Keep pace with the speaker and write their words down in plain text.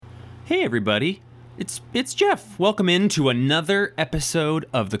Hey everybody, it's Jeff. Welcome into another episode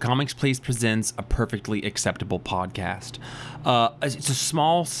of The Comics Place Presents a Perfectly Acceptable Podcast. It's a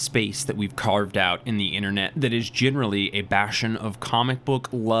small space that we've carved out in the internet that is generally a bastion of comic book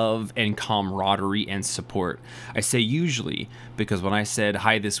love and camaraderie and support. I say usually because when I said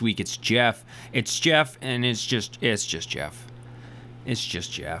hi this week, it's Jeff, and it's just Jeff. It's just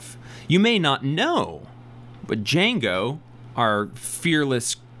Jeff. You may not know, but Django, our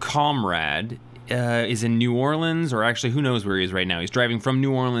fearless comrade, is in New Orleans, or actually who knows where he is right now. He's driving from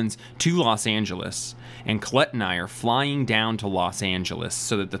New Orleans to Los Angeles, and Colette and I are flying down to Los Angeles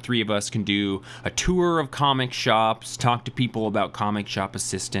so that the three of us can do a tour of comic shops, talk to people about Comic Shop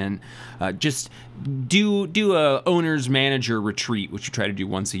Assistant, just do a owner's manager retreat, which we try to do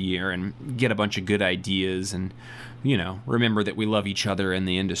once a year, and get a bunch of good ideas and, you know, remember that we love each other in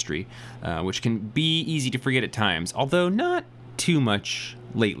the industry, which can be easy to forget at times, although not too much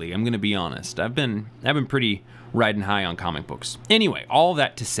lately. I'm going to be honest. I've been pretty riding high on comic books. Anyway, all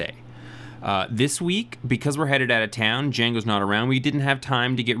that to say, this week, because we're headed out of town, Django's not around, we didn't have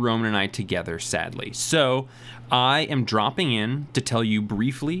time to get Roman and I together, sadly. So I am dropping in to tell you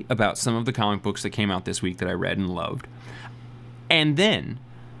briefly about some of the comic books that came out this week that I read and loved. And then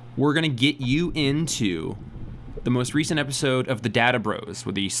we're going to get you into the most recent episode of the Data Bros,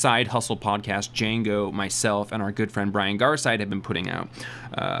 with the side hustle podcast Django, myself, and our good friend Brian Garside have been putting out.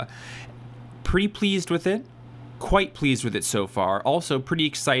 Pretty pleased with it. Quite pleased with it so far. Also pretty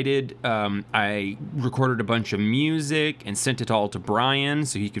excited. I recorded a bunch of music and sent it all to Brian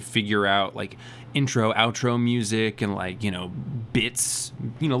so he could figure out like intro, outro music and like, you know, bits,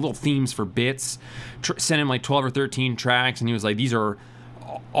 you know, little themes for bits. Sent him like 12 or 13 tracks and he was like, these are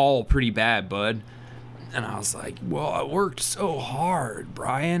all pretty bad, bud. And I was like, well, I worked so hard,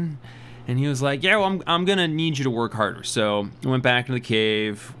 Brian. And he was like, yeah, well, I'm going to need you to work harder. So I went back into the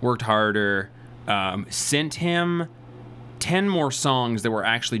cave, worked harder, sent him 10 more songs that were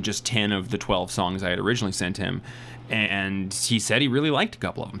actually just 10 of the 12 songs I had originally sent him. And he said he really liked a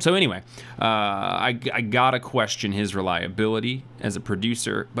couple of them. So anyway, I gotta question his reliability as a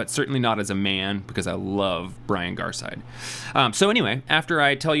producer, but certainly not as a man, because I love Brian Garside. So anyway, after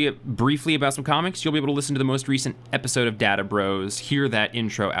I tell you briefly about some comics, you'll be able to listen to the most recent episode of Data Bros, hear that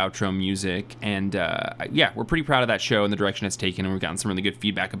intro, outro music, and yeah, we're pretty proud of that show and the direction it's taken, and we've gotten some really good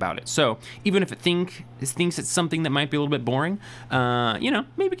feedback about it. So even if it thinks it's something that might be a little bit boring, you know,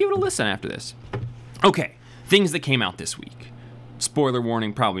 maybe give it a listen after this. Okay. Things that came out this week. Spoiler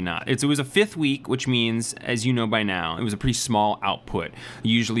warning, probably not. It was a fifth week, which means, as you know by now, it was a pretty small output.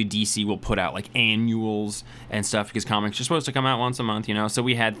 Usually DC will put out like annuals and stuff because comics are supposed to come out once a month, you know? So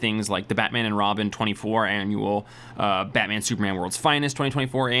we had things like the Batman and Robin 24 annual, Batman Superman World's Finest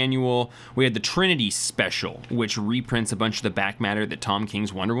 2024 annual. We had the Trinity special, which reprints a bunch of the back matter that Tom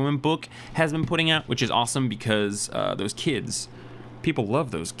King's Wonder Woman book has been putting out, which is awesome because those kids, people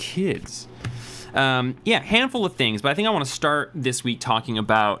love those kids. Yeah, handful of things, but I think I want to start this week talking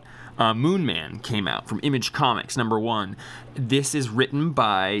about Moon Man came out from Image Comics, #1. This is written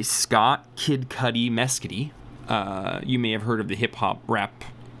by Scott Kid Cudi Mescudi. You may have heard of the hip-hop rap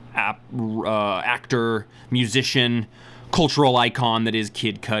actor, musician, cultural icon that is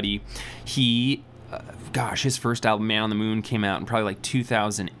Kid Cudi. He, his first album, Man on the Moon, came out in probably like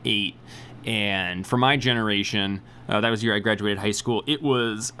 2008. And for my generation, that was the year I graduated high school, it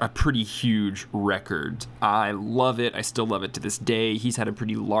was a pretty huge record. I love it. I still love it to this day. He's had a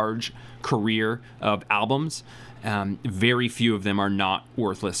pretty large career of albums. Very few of them are not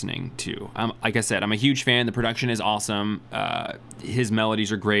worth listening to. Like I said, I'm a huge fan. The production is awesome. His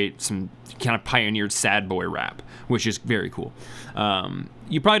melodies are great. Some kind of pioneered sad boy rap, which is very cool.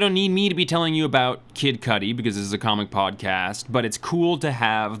 You probably don't need me to be telling you about Kid Cudi because this is a comic podcast, but it's cool to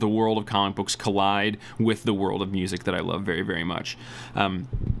have the world of comic books collide with the world of music that I love very, very much.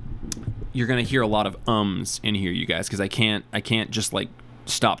 You're going to hear a lot of ums in here, you guys, because I can't just like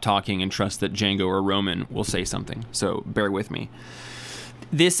stop talking and trust that Django or Roman will say something. So bear with me.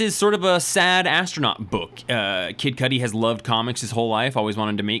 This is sort of a sad astronaut book. Kid Cudi has loved comics his whole life, always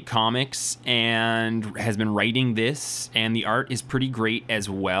wanted to make comics, and has been writing this, and the art is pretty great as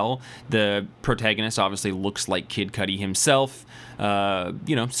well. The protagonist obviously looks like Kid Cudi himself,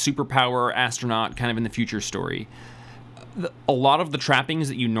 superpower astronaut, kind of in the future story. A lot of the trappings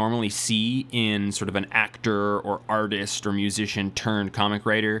that you normally see in sort of an actor or artist or musician turned comic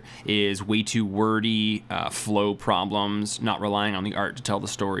writer is way too wordy, flow problems, not relying on the art to tell the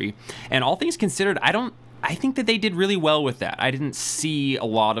story. And all things considered, I don't I think that they did really well with that. I didn't see a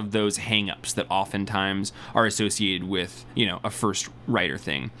lot of those hangups that oftentimes are associated with, a first writer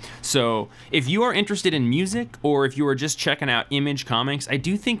thing. So if you are interested in music, or if you are just checking out Image Comics, I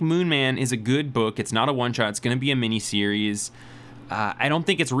do think Moon Man is a good book. It's not a one-shot. It's going to be a mini-series. I don't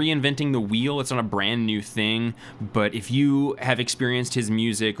think it's reinventing the wheel. It's not a brand new thing. But if you have experienced his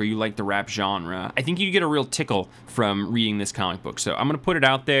music or you like the rap genre, I think you get a real tickle from reading this comic book. So I'm going to put it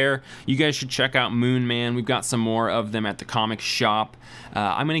out there. You guys should check out Moon Man. We've got some more of them at the comic shop.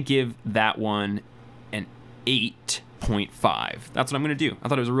 I'm going to give that one an 8.5. That's what I'm going to do. I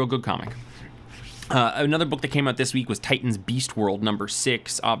thought it was a real good comic. Another book that came out this week was Titans Beast World number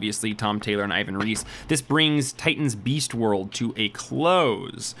 6. Obviously, Tom Taylor and Ivan Reis. This brings Titans Beast World to a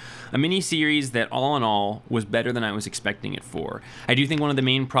close. A mini-series that, all in all, was better than I was expecting it for. I do think one of the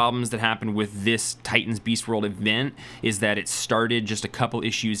main problems that happened with this Titans Beast World event is that it started just a couple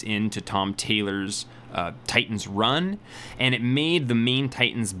issues into Tom Taylor's Titans run, and it made the main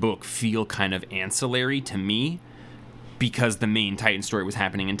Titans book feel kind of ancillary to me, because the main Titan story was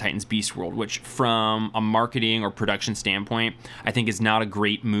happening in Titans Beast World, which from a marketing or production standpoint, I think is not a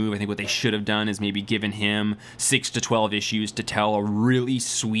great move. I think what they should have done is maybe given him 6 to 12 issues to tell a really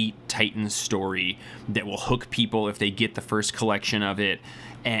sweet Titan story that will hook people if they get the first collection of it,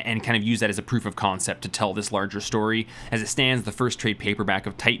 and kind of use that as a proof of concept to tell this larger story. As it stands, the first trade paperback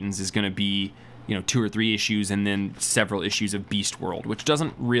of Titans is going to be 2 or 3 issues and then several issues of Beast World, which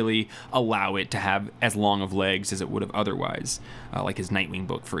doesn't really allow it to have as long of legs as it would have otherwise, like his Nightwing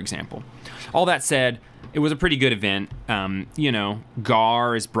book, for example. All that said, it was a pretty good event.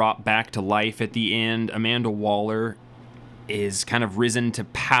 Gar is brought back to life at the end. Amanda Waller is kind of risen to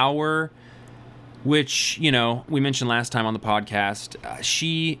power, which, we mentioned last time on the podcast.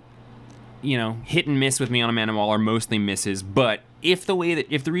 She, hit and miss with me on Amanda Waller, mostly misses, but if the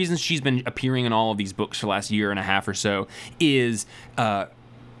reason she's been appearing in all of these books for the last year and a half or so is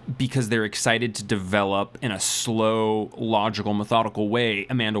because they're excited to develop in a slow, logical, methodical way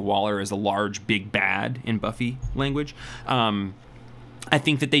Amanda Waller is a large, big bad in Buffy language, I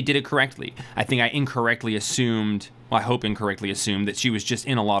think that they did it correctly. I think I hope incorrectly assumed that she was just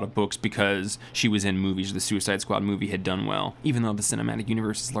in a lot of books because she was in movies. The Suicide Squad movie had done well, even though the cinematic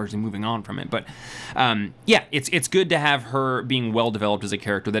universe is largely moving on from it. But it's good to have her being well developed as a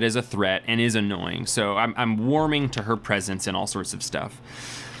character that is a threat and is annoying. So I'm warming to her presence and all sorts of stuff.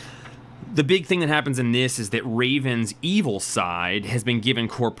 The big thing that happens in this is that Raven's evil side has been given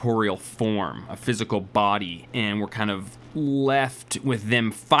corporeal form, a physical body, and we're kind of left with them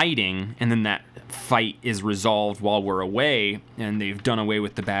fighting, and then that fight is resolved while we're away, and they've done away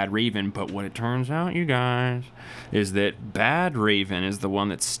with the bad Raven. But what it turns out, you guys, is that bad Raven is the one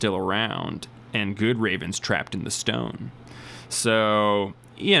that's still around, and good Raven's trapped in the stone. So,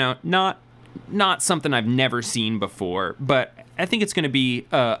 not something I've never seen before, but I think it's going to be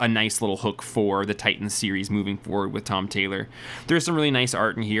a nice little hook for the Titans series moving forward with Tom Taylor. There's some really nice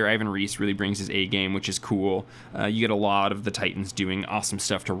art in here. Ivan Reis really brings his A game, which is cool. You get a lot of the Titans doing awesome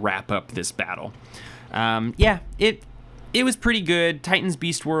stuff to wrap up this battle. It was pretty good. Titans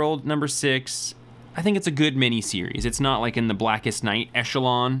Beast World number 6. I think it's a good mini-series. It's not like in the Blackest Night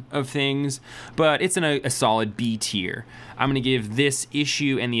echelon of things, but it's in a solid B tier. I'm going to give this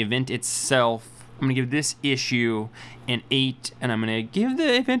issue and the event itself, I'm going to give this issue an 8, and I'm going to give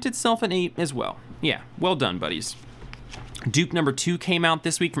the event itself an 8 as well. Yeah, well done, buddies. Duke number 2 came out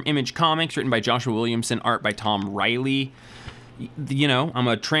this week from Image Comics, written by Joshua Williamson, art by Tom Riley. I'm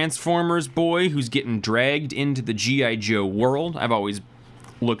a Transformers boy who's getting dragged into the G.I. Joe world. I've always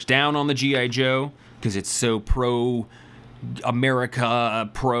looked down on the G.I. Joe because it's so pro-America,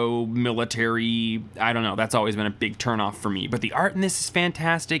 pro-military. I don't know. That's always been a big turnoff for me. But the art in this is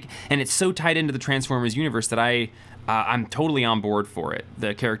fantastic, and it's so tied into the Transformers universe that I'm totally on board for it.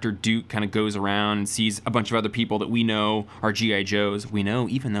 The character Duke kind of goes around and sees a bunch of other people that we know are G.I. Joes. We know,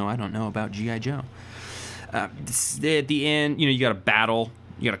 even though I don't know about G.I. Joe. At the end, you got a battle.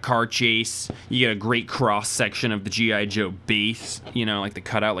 You got a car chase. You get a great cross section of the G.I. Joe base, like the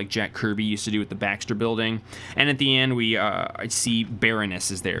cutout like Jack Kirby used to do with the Baxter Building. And at the end, we see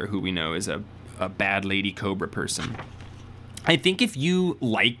Baroness is there, who we know is a bad lady Cobra person. I think if you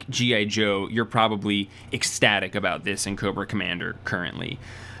like G.I. Joe, you're probably ecstatic about this in Cobra Commander currently.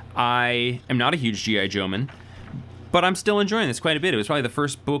 I am not a huge G.I. Joe-man, but I'm still enjoying this quite a bit. It was probably the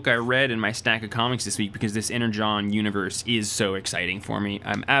first book I read in my stack of comics this week because this Energon universe is so exciting for me.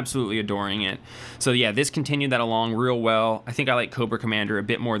 I'm absolutely adoring it. So yeah, this continued that along real well. I think I like Cobra Commander a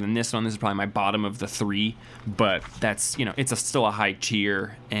bit more than this one. This is probably my bottom of the 3, but that's, it's still a high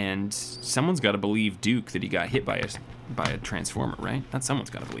tier, and someone's got to believe Duke that he got hit by a Transformer, right? Someone's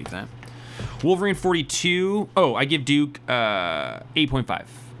got to believe that. Wolverine 42. Oh, I give Duke 8.5,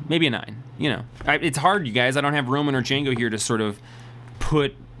 maybe a 9. You know, it's hard, you guys. I don't have Roman or Django here to sort of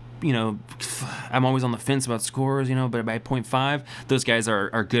put, you know, I'm always on the fence about scores, you know, but by 0.5, those guys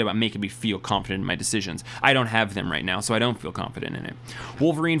are good about making me feel confident in my decisions. I don't have them right now, so I don't feel confident in it.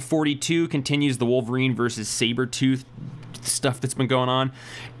 Wolverine 42 continues the Wolverine versus Sabretooth stuff that's been going on.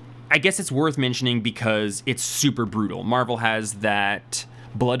 I guess it's worth mentioning because it's super brutal. Marvel has that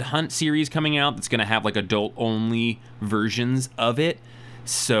Blood Hunt series coming out that's going to have like adult-only versions of it.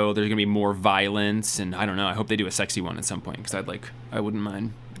 So there's going to be more violence, and I don't know, I hope they do a sexy one at some point, because I wouldn't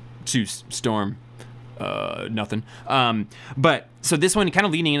mind. Sue Storm, nothing. But so this one, kind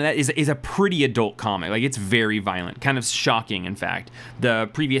of leading into that, is a pretty adult comic. Like, it's very violent, kind of shocking, in fact. The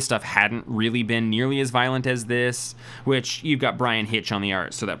previous stuff hadn't really been nearly as violent as this, which you've got Brian Hitch on the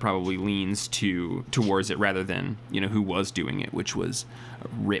art, so that probably leans towards it rather than, you know, who was doing it, which was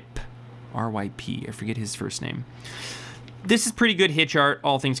Rip, R-Y-P. I forget his first name. This is pretty good Hitch art,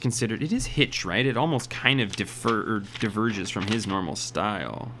 all things considered. It is Hitch, right? It almost kind of diverges from his normal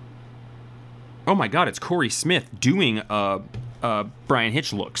style. Oh my God, it's Corey Smith doing a Brian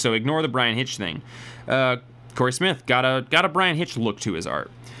Hitch look. So ignore the Brian Hitch thing. Corey Smith got a Brian Hitch look to his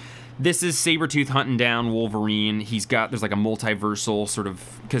art. This is Sabretooth hunting down Wolverine. There's like a multiversal sort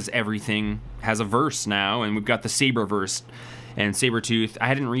of, because everything has a verse now, and we've got the Sabreverse. And Sabretooth,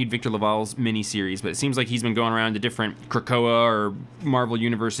 I didn't read Victor Laval's miniseries, but it seems like he's been going around to different Krakoa or Marvel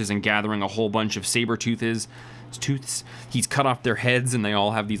universes and gathering a whole bunch of Sabretooths. He's cut off their heads, and they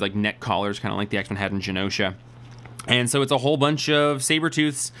all have these like neck collars, kind of like the X-Men had in Genosha. And so it's a whole bunch of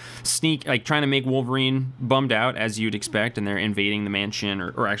Sabretooths trying to make Wolverine bummed out, as you'd expect, and they're invading the mansion,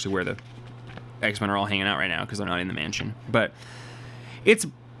 or actually where the X-Men are all hanging out right now, because they're not in the mansion. But it's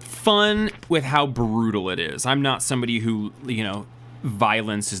fun with how brutal it is. I'm not somebody who, you know,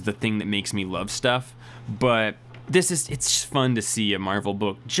 violence is the thing that makes me love stuff, but it's just fun to see a Marvel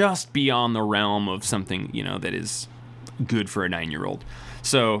book just beyond the realm of something, you know, that is good for a 9-year-old.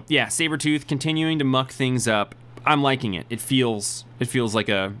 So yeah, Sabretooth continuing to muck things up. I'm liking it. It feels like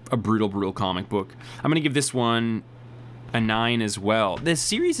a brutal comic book. I'm gonna give this one a 9 as well. This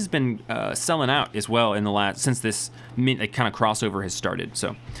series has been selling out as well since this kind of crossover has started.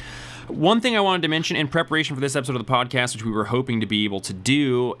 So one thing I wanted to mention in preparation for this episode of the podcast, which we were hoping to be able to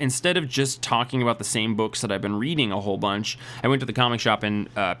do, instead of just talking about the same books that I've been reading a whole bunch, I went to the comic shop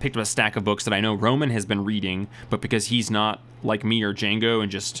and picked up a stack of books that I know Roman has been reading, but because he's not like me or Django and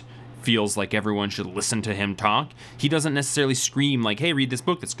just feels like everyone should listen to him talk, he doesn't necessarily scream like, hey, read this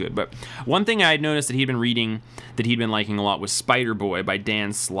book that's good. But one thing I had noticed that he'd been reading that he'd been liking a lot was Spider-Boy by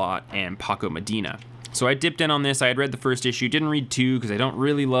Dan Slott and Paco Medina. So I dipped in on this. I had read the first issue, didn't read 2 because I don't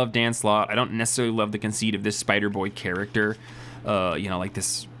really love Dan Slott. I don't necessarily love the conceit of this Spider-Boy character. You know, like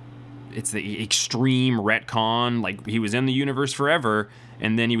this, it's the extreme retcon, like he was in the universe forever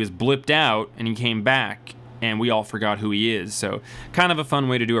and then he was blipped out and he came back and we all forgot who he is. So kind of a fun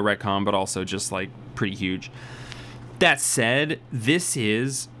way to do a retcon, but also just like pretty huge. That said, this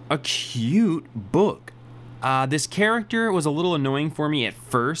is a cute book. This character was a little annoying for me at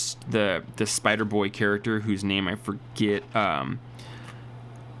first. The Spider-Boy character, whose name I forget,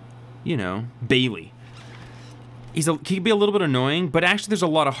 Bailey. He can be a little bit annoying, but actually there's a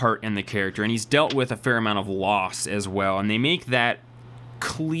lot of heart in the character, and he's dealt with a fair amount of loss as well, and they make that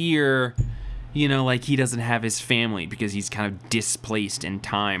clear, like he doesn't have his family because he's kind of displaced in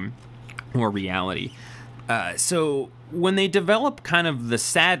time or reality. So when they develop kind of the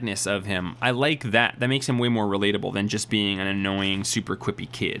sadness of him, I like that. That makes him way more relatable than just being an annoying, super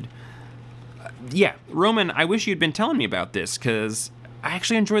quippy kid. Yeah, Roman, I wish you'd been telling me about this, because I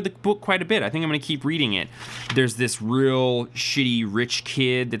actually enjoyed the book quite a bit. I think I'm going to keep reading it. There's this real shitty rich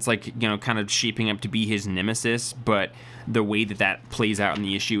kid that's like, kind of shaping up to be his nemesis, but the way that plays out in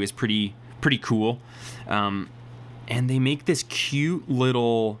the issue is pretty cool. And they make this cute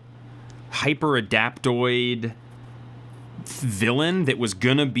little hyper-adaptoid villain that was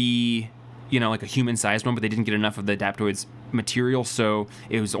gonna be, like a human-sized one, but they didn't get enough of the adaptoid's material, so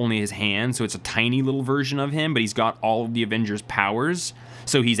it was only his hand, so it's a tiny little version of him, but he's got all of the Avengers' powers,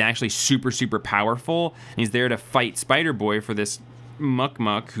 so he's actually super, super powerful, and he's there to fight Spider-Boy for this muck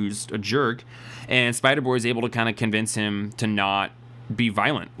who's a jerk, and Spider-Boy is able to kind of convince him to not be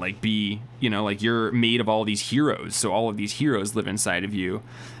violent, like you're made of all these heroes, so all of these heroes live inside of you,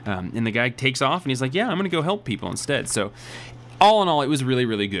 and the guy takes off and he's like, yeah, I'm gonna go help people instead. So all in all, it was really,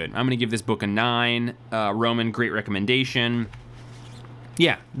 really good. I'm gonna give this book a 9. Roman, great recommendation.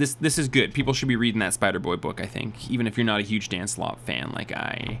 Yeah, this is good. People should be reading that Spider-Boy book, I think, even if you're not a huge Dan Slott fan, like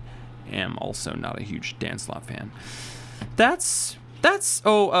I am also not a huge Dan Slott fan. That's That's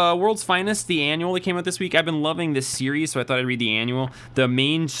World's Finest, the annual that came out this week. I've been loving this series, so I thought I'd read the annual. The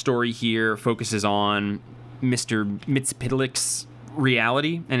main story here focuses on Mr. Mxyzptlk's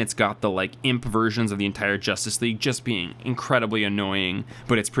reality, and it's got the like imp versions of the entire Justice League just being incredibly annoying,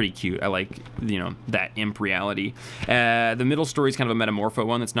 but it's pretty cute. I like, that imp reality. The middle story is kind of a metamorpho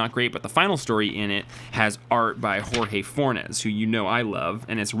one that's not great, but the final story in it has art by Jorge Fornes, who I love,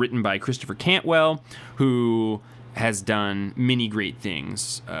 and it's written by Christopher Cantwell, who has done many great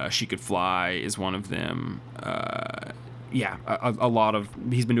things. She Could Fly is one of them. A lot of...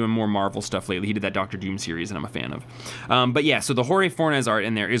 He's been doing more Marvel stuff lately. He did that Doctor Doom series, and I'm a fan of. So the Jorge Fornes art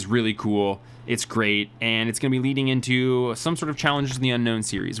in there is really cool. It's great, and it's going to be leading into some sort of Challenges in the Unknown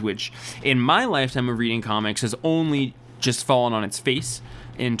series, which in my lifetime of reading comics has only just fallen on its face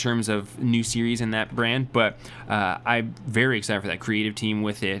in terms of new series in that brand, but I'm very excited for that creative team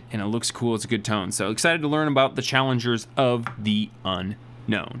with it, and it looks cool. It's a good tone. So excited to learn about the Challengers of the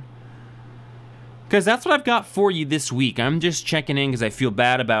Unknown. Because that's what I've got for you this week. I'm just checking in because I feel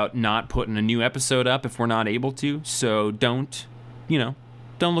bad about not putting a new episode up if we're not able to. So don't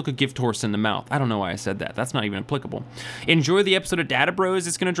look a gift horse in the mouth. I don't know why I said that. That's not even applicable. Enjoy the episode of Data Bros.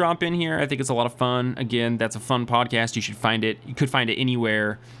 It's going to drop in here. I think it's a lot of fun. Again, that's a fun podcast. You should find it. You could find it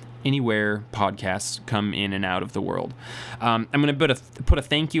anywhere podcasts come in and out of the world. I'm going to put a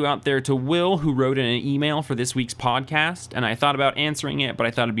thank you out there to Will, who wrote in an email for this week's podcast, and I thought about answering it, but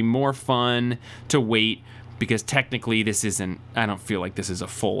I thought it'd be more fun to wait, because technically I don't feel like this is a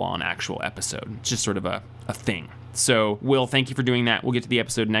full-on actual episode. It's just sort of a thing. So, Will, thank you for doing that. We'll get to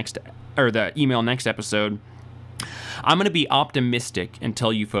the email next episode. I'm going to be optimistic and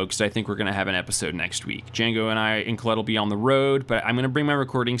tell you folks that I think we're going to have an episode next week. Django and I and Colette will be on the road, but I'm going to bring my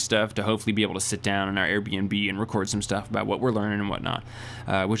recording stuff to hopefully be able to sit down in our Airbnb and record some stuff about what we're learning and whatnot,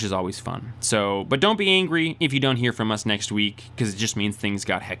 which is always fun. So, but don't be angry if you don't hear from us next week, because it just means things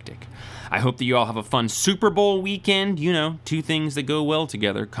got hectic. I hope that you all have a fun Super Bowl weekend. Two things that go well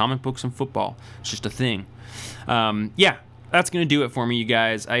together, comic books and football. It's just a thing. That's going to do it for me, you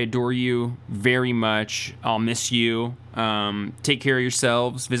guys. I adore you very much. I'll miss you. Take care of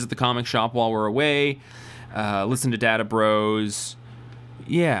yourselves. Visit the comic shop while we're away. Listen to Data Bros.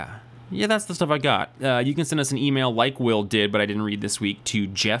 Yeah, that's the stuff I got. You can send us an email like Will did, but I didn't read this week, to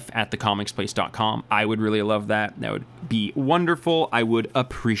jeff@thecomicsplace.com. I would really love that. That would be wonderful. I would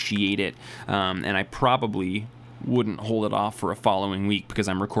appreciate it. And I probably wouldn't hold it off for a following week because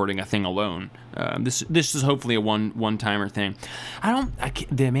I'm recording a thing alone. This is hopefully a one-timer thing.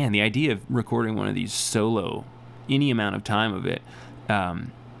 The idea of recording one of these solo, any amount of time of it,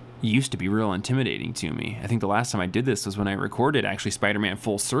 used to be real intimidating to me. I think the last time I did this was when I recorded actually Spider-Man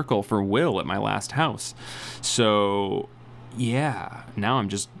Full Circle for Will at my last house. So yeah, now I'm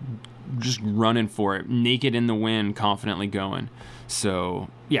just running for it, naked in the wind, confidently going. So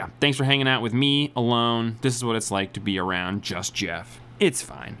yeah, thanks for hanging out with me alone. This is what it's like to be around just Jeff. It's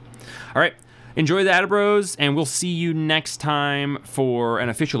fine. All right, enjoy the Data Bros, and we'll see you next time for an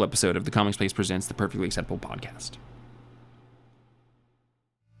official episode of The Comics Place Presents the Perfectly Acceptable Podcast.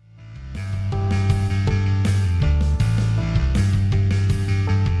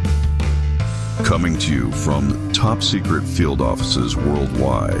 Coming to you from top secret field offices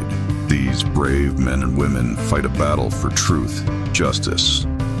worldwide, these brave men and women fight a battle for truth, justice,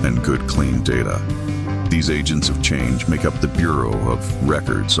 and good, clean data. These agents of change make up the Bureau of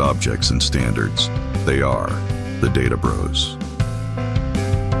Records, Objects, and Standards. They are the Data Bros.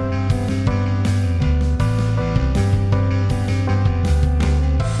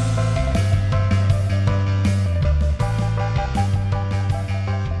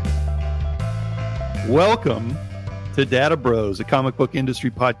 Welcome to Data Bros, a comic book industry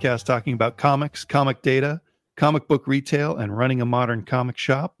podcast talking about comics, comic data, comic book retail, and running a modern comic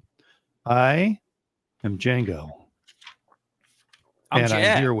shop. I am Django. I'm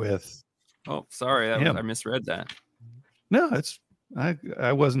here with... Oh, sorry. I misread that. No,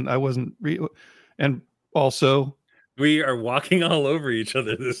 I wasn't... And also... We are walking all over each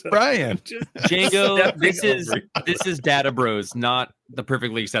other. Brian. Django, this is Data Bros, not the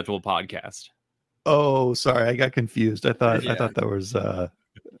Perfectly Acceptable Podcast. Oh, sorry, I got confused. I thought that was I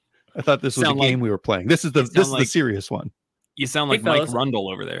thought this was a game we were playing. This is the serious one. You sound like Mike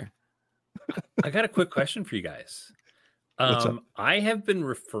Rundle over there. I got a quick question for you guys. What's up? I have been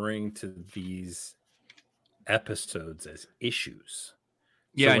referring to these episodes as issues.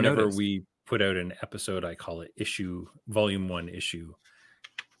 Yeah, so whenever I noticed. we put out an episode, I call it Volume 1 issue.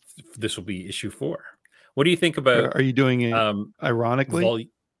 This will be issue 4. What do you think about? Are you doing it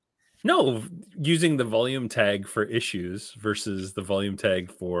ironically? No, using the volume tag for issues versus the volume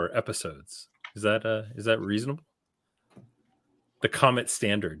tag for episodes. Is that reasonable? The Comet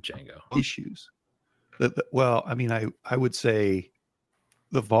Standard, Django. issues. Well, I mean, I would say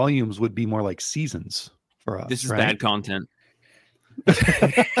the volumes would be more like seasons for us. This is right? bad content.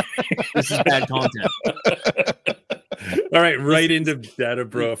 This is bad content. All right, right into data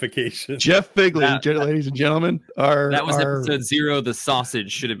broification. Jeff Figley, ladies and gentlemen, that was episode 0. The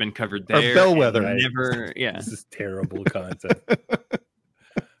sausage should have been covered there. Our bellwether. Never, yeah. This is terrible content.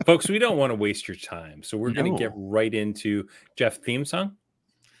 Folks, we don't want to waste your time. So we're going to get right into Jeff theme song.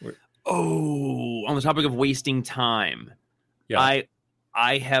 On the topic of wasting time. Yeah.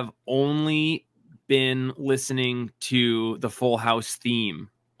 I have only been listening to the Full House theme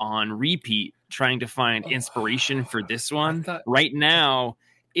on repeat, trying to find inspiration for this one. Right now,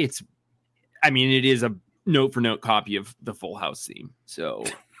 it is a note for note copy of the Full House theme. So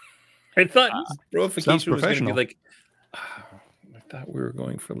I thought broification was going to be like, I thought we were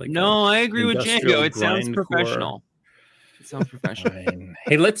going for like. No, I agree with Django. It sounds professional. It sounds professional. Fine.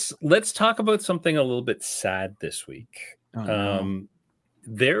 Hey, let's talk about something a little bit sad this week. Oh, no.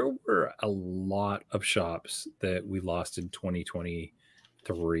 There were a lot of shops that we lost in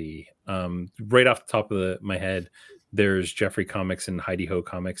 2023. Right off the top of my head, there's Jeffrey Comics and Heidi Ho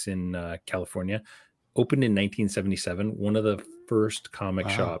Comics in California, opened in 1977. One of the first comic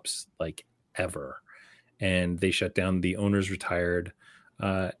shops like ever, and they shut down. The owners retired.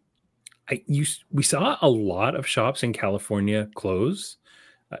 We saw a lot of shops in California close.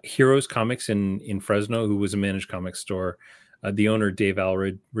 Heroes Comics in Fresno, who was a managed comic store. The owner, Dave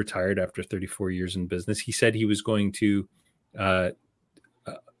Allred, retired after 34 years in business. He said he was going to, is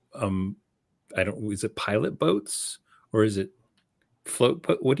it pilot boats or is it float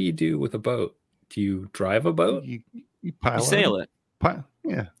boat? What do you do with a boat? Do you drive a boat? You sail it.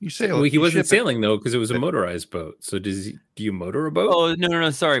 Yeah, you sail well, it. he wasn't sailing though, because it was a motorized boat. So do you motor a boat? Oh,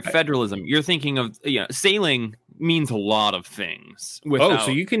 no. Sorry. Federalism. You're thinking of, sailing means a lot of things. So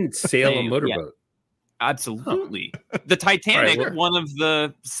you can sail a motorboat. Absolutely. The Titanic, Right, one of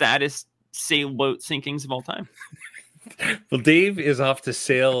the saddest sailboat sinkings of all time. Well, Dave is off to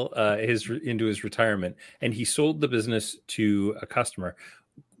sail into his retirement, and he sold the business to a customer.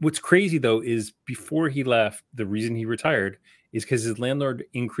 What's crazy though is before he left, the reason he retired is because his landlord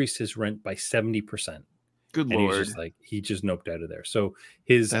increased his rent by 70%. Good and Lord. He just noped out of there. So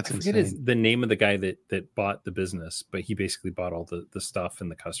the name of the guy that bought the business, but he basically bought all the stuff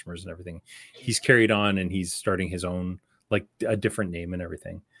and the customers and everything. He's carried on and he's starting his own, like a different name and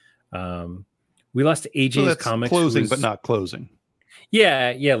everything. We lost AJ's Comics. Closing, but not closing.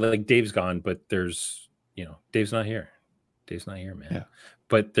 Yeah. Like Dave's gone, but there's, Dave's not here. Dave's not here, man. Yeah.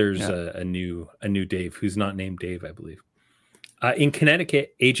 But there's a new Dave who's not named Dave, I believe. In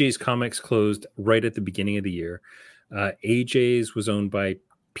Connecticut, AJ's Comics closed right at the beginning of the year. AJ's was owned by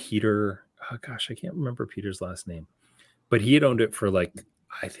Peter. Oh gosh, I can't remember Peter's last name, but he had owned it for like,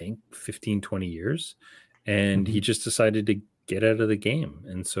 I think 15, 20 years. And he just decided to get out of the game.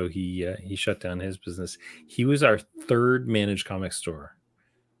 And so he shut down his business. He was our third managed comic store,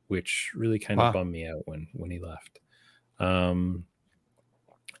 which really kind of bummed me out when he left.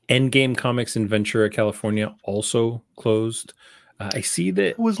 Endgame Comics in Ventura, California also closed. I see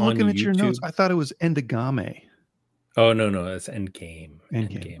that. I was looking at YouTube. your notes. I thought it was Endagame. Oh, no, that's Endgame.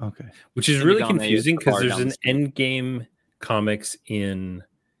 Endgame. Okay. Which is really confusing because there's an Endgame Comics in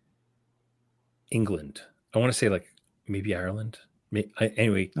England. I want to say like maybe Ireland.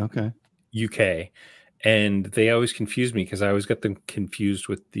 Anyway, okay. UK. And they always confuse me because I always got them confused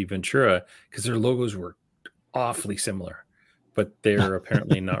with the Ventura because their logos were awfully similar, but they're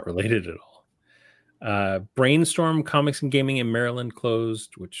apparently not related at all. Brainstorm Comics and Gaming in Maryland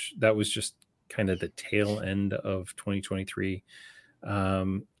closed, which that was just kind of the tail end of 2023.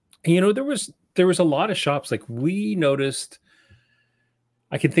 And, there was a lot of shops. Like we noticed,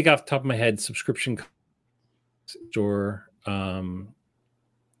 I can think off the top of my head, subscription store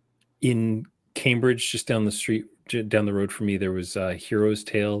in Cambridge, just down the street, down the road from me, there was Hero's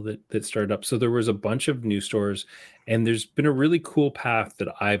Tale that started up. So there was a bunch of new stores, and there's been a really cool path that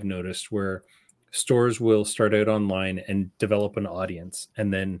I've noticed where stores will start out online and develop an audience.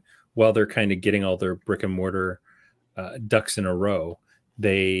 And then while they're kind of getting all their brick and mortar ducks in a row,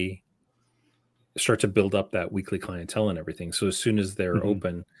 they start to build up that weekly clientele and everything. So as soon as they're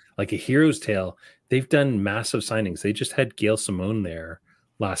open, like a Hero's Tale, they've done massive signings. They just had Gail Simone there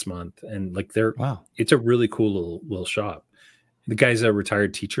last month, and like it's a really cool little shop. The guy's a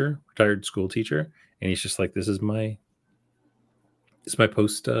retired school teacher, and he's just like, this is my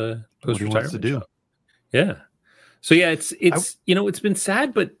post retirement to do. Shop. Yeah. So yeah, it's been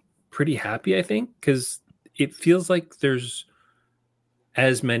sad but pretty happy, I think, because it feels like there's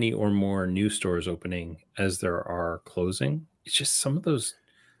as many or more new stores opening as there are closing. it's just some of those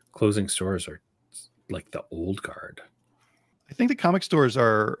closing stores are like the old guard. I think the comic stores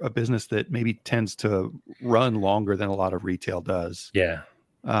are a business that maybe tends to run longer than a lot of retail does. Yeah.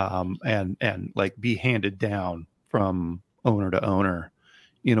 And like be handed down from owner to owner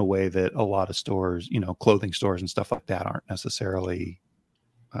in a way that a lot of stores, clothing stores and stuff like that aren't necessarily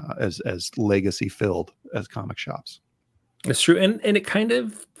as legacy filled as comic shops. It's true. And it kind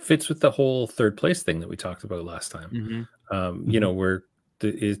of fits with the whole third place thing that we talked about last time. Mm-hmm. Where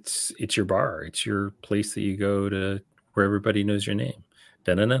it's your bar. It's your place that you go to where everybody knows your name.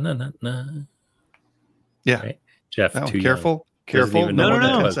 Da-na-na-na-na-na. Yeah. Right? Jeff, careful. Careful. No.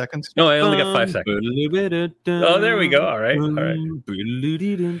 10 seconds. No, I only got 5 seconds. Oh, there we go. All right.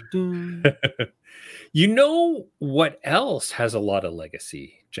 You know what else has a lot of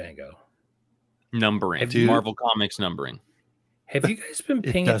legacy, Django? Numbering. Marvel Comics numbering. Have you guys been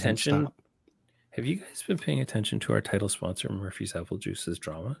paying attention? Stop. Have you guys been paying attention to our title sponsor, Murphy's Apple Juice's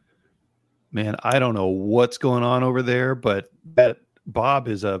drama? Man, I don't know what's going on over there, but that Bob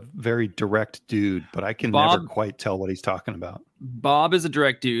is a very direct dude, but I can never quite tell what he's talking about. Bob is a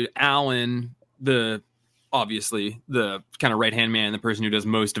direct dude. Alan, obviously the kind of right-hand man, the person who does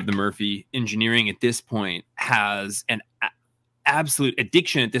most of the Murphy engineering at this point, has an absolute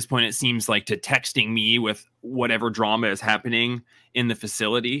addiction at this point, it seems like, to texting me with whatever drama is happening in the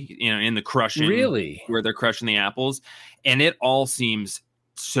facility, in the crushing, really, where they're crushing the apples. And it all seems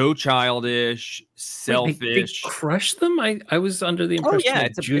so childish, selfish. They crush them? I was under the impression they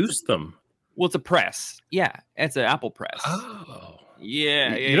juice them. Well, it's a press. Yeah, it's an apple press. Oh.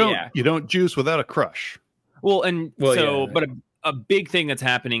 Yeah, You don't juice without a crush. Well, but a big thing that's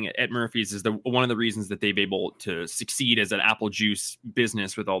happening at Murphy's is one of the reasons that they've been able to succeed as an apple juice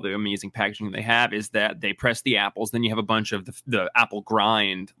business with all the amazing packaging they have is that they press the apples, then you have a bunch of the apple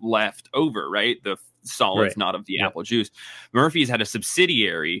grind left over, right? The solids, not of the apple juice. Murphy's had a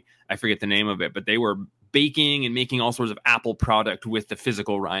subsidiary, I forget the name of it, but they were baking and making all sorts of apple product with the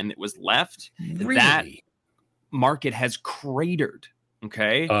physical rind that was left. Really? That market has cratered.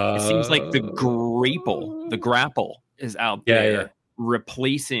 Okay, it seems like the grapple is out there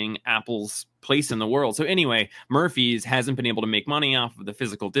replacing Apple's place in the world. So anyway, Murphy's hasn't been able to make money off of the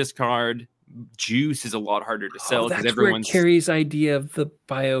physical discard. Juice is a lot harder to sell because everyone's Carrie's idea of the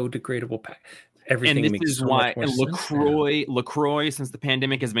biodegradable pack. Everything and this is why LaCroix, since the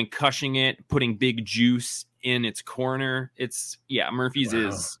pandemic, has been crushing it, putting big juice in its corner. Murphy's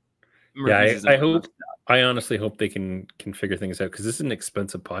is. I honestly hope they can figure things out, because this is an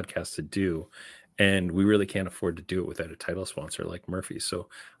expensive podcast to do, and we really can't afford to do it without a title sponsor like Murphy's. So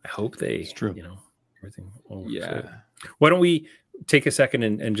I hope everything. Why don't we take a second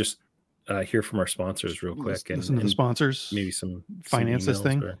and just hear from our sponsors real quick and listen to the sponsors, maybe some finance this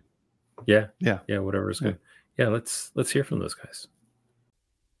thing. Whatever is good. Yeah, let's hear from those guys.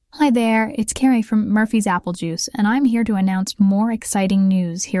 Hi there, it's Carrie from Murphy's Apple Juice, and I'm here to announce more exciting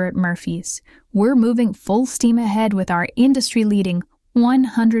news here at Murphy's. We're moving full steam ahead with our industry-leading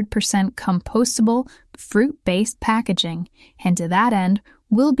 100% compostable, fruit-based packaging, and to that end,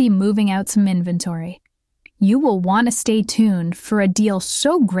 we'll be moving out some inventory. You will want to stay tuned for a deal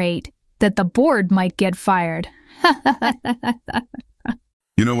so great that the board might get fired.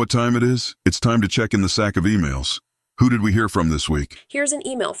 You know what time it is? It's time to check in the sack of emails. Who did we hear from this week? Here's an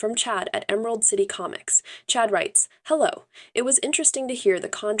email from Chad at Emerald City Comics. Chad writes, "Hello. It was interesting to hear the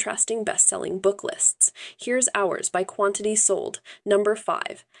contrasting best-selling book lists. Here's ours by quantity sold. Number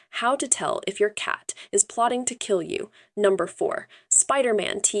 5, How to Tell If Your Cat is Plotting to Kill You. Number 4,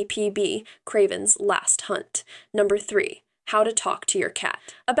 Spider-Man TPB, Craven's Last Hunt. Number 3, How to Talk to Your Cat.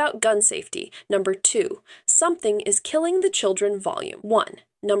 About gun safety. Number 2, Something is Killing the Children Volume 1.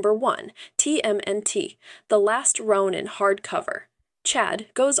 Number 1, TMNT, The Last Ronin hardcover." Chad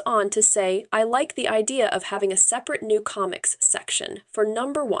goes on to say, "I like the idea of having a separate new comics section for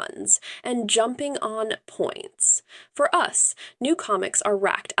number ones and jumping on points. For us, new comics are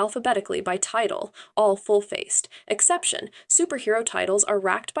racked alphabetically by title, all full-faced. Exception, superhero titles are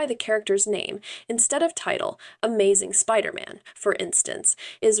racked by the character's name instead of title. Amazing Spider-Man, for instance,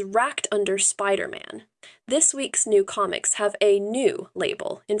 is racked under Spider-Man. This week's new comics have a new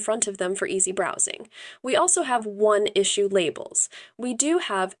label in front of them for easy browsing. We also have one-issue labels. We do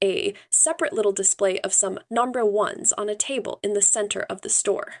have a separate little display of some number ones on a table in the center of the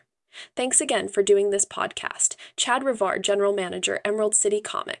store. Thanks again for doing this podcast. Chad Rivard, General Manager, Emerald City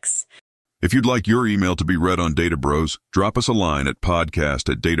Comics." If you'd like your email to be read on Data Bros, drop us a line at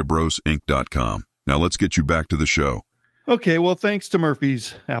podcast@databrosinc.com. Now let's get you back to the show. Okay, well, thanks to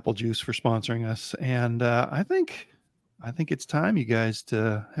Murphy's Apple Juice for sponsoring us, and I think it's time, you guys,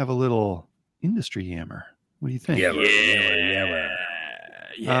 to have a little industry yammer. What do you think? Yeah.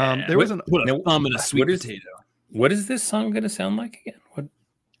 There was an Put a thumb in a sweet potato. What is this song going to sound like again? What?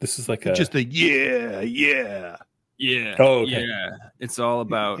 This is like just a yeah. Yeah. Oh, okay. Yeah. It's all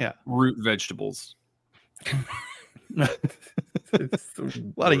about root vegetables. A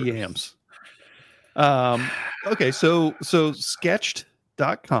lot of yams. Okay, so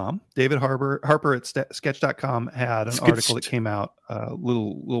Sketched.com, David Harper at Sketch.com had an article that came out a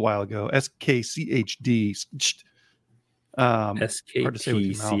little while ago. SKCHD. SKTCHD.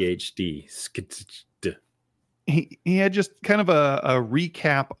 He had just kind of a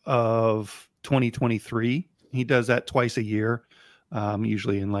recap of 2023. He does that twice a year.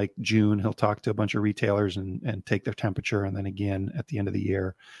 Usually in like June, he'll talk to a bunch of retailers and take their temperature, and then again at the end of the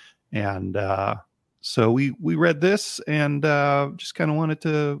year. And so we read this and just kind of wanted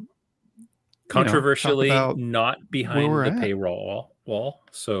to controversially not behind the paywall wall.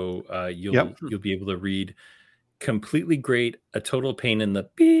 So you'll be able to read completely great, a total pain in the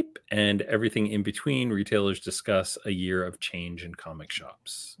beep, and everything in between. Retailers discuss a year of change in comic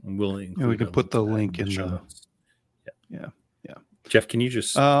shops. And we can put the link in the show notes. Yeah. Jeff, can you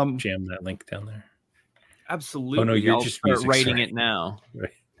just jam that link down there? Absolutely. Oh no, you're I'll just start writing it now.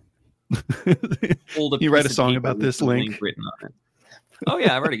 Right. You write a song about this link written on it. Oh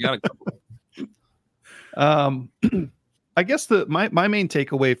yeah, I've already got a couple. I guess my main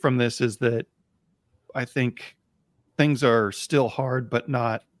takeaway from this is that I think things are still hard, but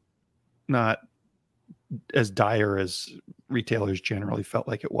not as dire as retailers generally felt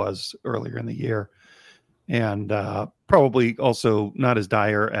like it was earlier in the year. And probably also not as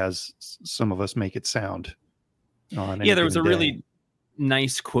dire as some of us make it sound. There was a really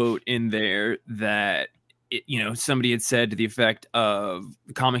nice quote in there that somebody had said to the effect of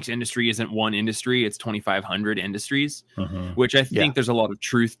the comics industry isn't one industry, it's 2,500 industries, which I think there's a lot of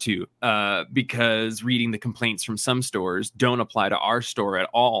truth to, because reading the complaints from some stores don't apply to our store at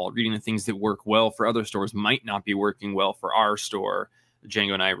all. Reading the things that work well for other stores might not be working well for our store.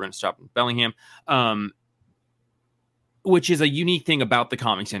 Django and I run a shop in Bellingham, which is a unique thing about the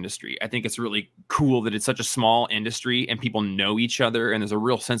comics industry. I think it's really cool that it's such a small industry and people know each other and there's a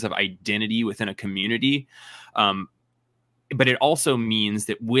real sense of identity within a community. But it also means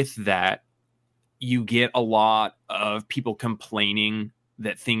that with that, you get a lot of people complaining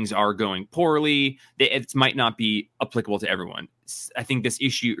that things are going poorly. It might not be applicable to everyone. I think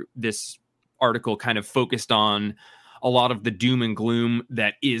this article kind of focused on a lot of the doom and gloom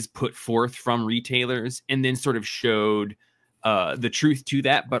that is put forth from retailers, and then sort of showed the truth to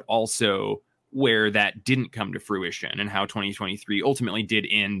that, but also where that didn't come to fruition and how 2023 ultimately did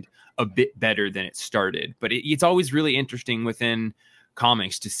end a bit better than it started. But it's always really interesting within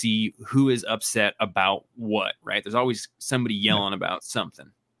comics to see who is upset about what, right? There's always somebody yelling about something.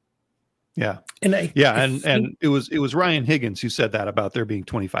 Yeah. And and it was Ryan Higgins who said that about there being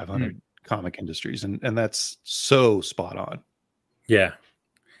 2,500 comic industries, and that's so spot on. Yeah.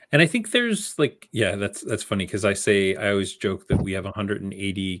 And I think there's that's funny because I always joke that we have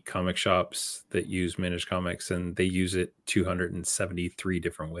 180 comic shops that use Managed Comics, and they use it 273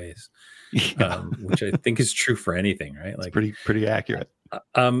 different ways, which I think is true for anything, right? Like pretty accurate.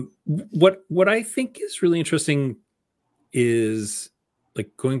 What I think is really interesting is like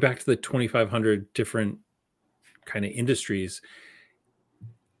going back to the 2,500 different kind of industries.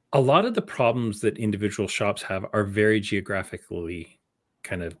 A lot of the problems that individual shops have are very geographically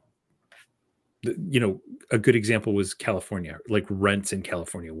kind of, a good example was California. Like rents in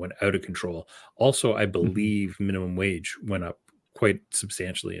California went out of control. Also, I believe minimum wage went up quite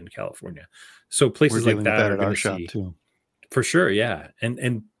substantially in California. So places like that are going to see too. For sure. Yeah.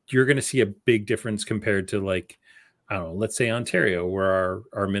 And you're going to see a big difference compared to like, I don't know, let's say Ontario, where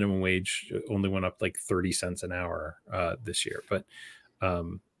our minimum wage only went up like 30 cents an hour this year. But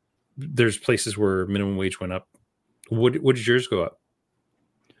there's places where minimum wage went up. What did yours go up?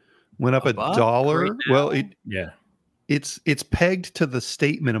 Went up $1. Right, well, it's pegged to the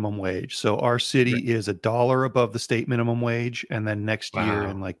state minimum wage. So our city is $1 above the state minimum wage, and then next year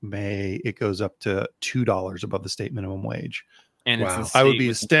in like May it goes up to $2 above the state minimum wage. And I would be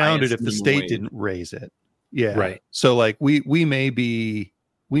astounded if the state didn't raise it. Yeah, right. So like we may be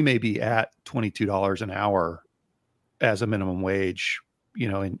at $22 an hour as a minimum wage,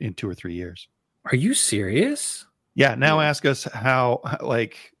 in 2 or 3 years. Are you serious? Yeah. Now ask us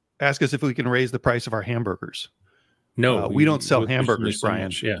ask us if we can raise the price of our hamburgers. No, we don't sell hamburgers,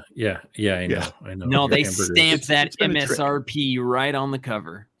 Brian. Yeah. I know. No, they stamp that MSRP right on the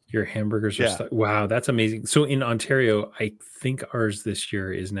cover. Your hamburgers are wow, that's amazing. So in Ontario, I think ours this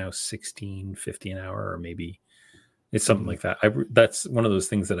year is now $16.50 an hour, or maybe It's something like that. That's one of those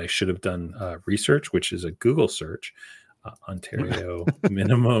things that I should have done research, which is a Google search. Ontario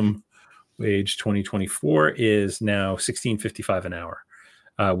minimum wage 2024 is now $16.55 an hour,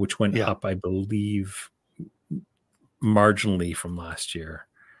 which went up, I believe, marginally from last year.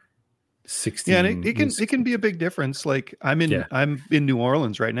 16. Yeah, and it can be a big difference. Like I'm in New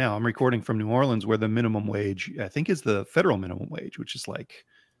Orleans right now. I'm recording from New Orleans, where the minimum wage, I think, is the federal minimum wage, which is like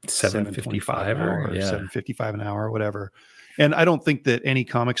 $7.55 an hour, or $7.55 an hour, or whatever. And I don't think that any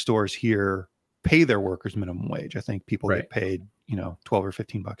comic stores here pay their workers minimum wage. I think people get paid, $12 or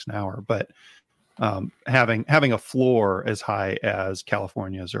 $15 an hour. But having a floor as high as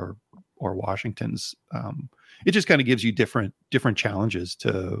California's or Washington's, it just kind of gives you different challenges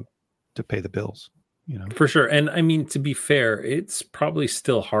to pay the bills, For sure. And I mean, to be fair, it's probably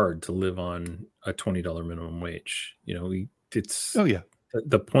still hard to live on a $20 minimum wage. It's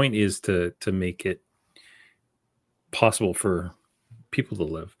the point is to make it possible for people to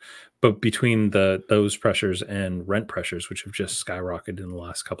live. But between those pressures and rent pressures, which have just skyrocketed in the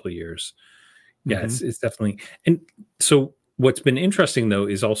last couple of years, it's definitely. And so what's been interesting, though,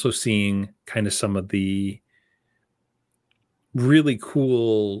 is also seeing kind of some of the really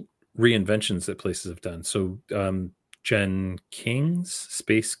cool reinventions that places have done. So Jen King's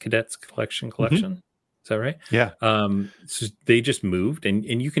Space Cadets Collection. Is that right? Yeah. So they just moved,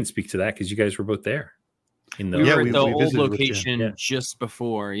 and you can speak to that because you guys were both there. We were at the old location just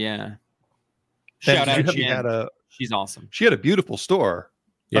before. Shout out Jen. She's awesome. She had a beautiful store.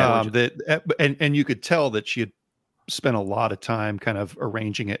 Yeah. And you could tell that she had spent a lot of time kind of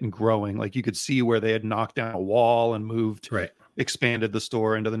arranging it and growing. Like you could see where they had knocked down a wall and moved, expanded the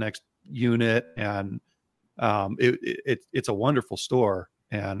store into the next unit. And it's a wonderful store.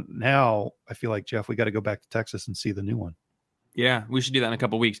 And now I feel like, Jeff, we got to go back to Texas and see the new one. Yeah, we should do that in a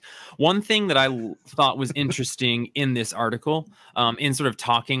couple of weeks. One thing that I thought was interesting in this article, in sort of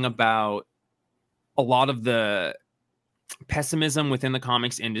talking about a lot of the pessimism within the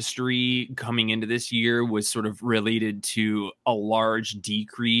comics industry coming into this year, was sort of related to a large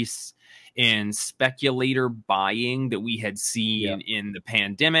decrease in speculator buying that we had seen in the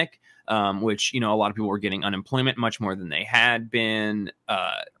pandemic, which, a lot of people were getting unemployment much more than they had been.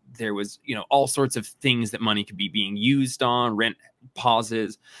 There was, all sorts of things that money could be being used on, rent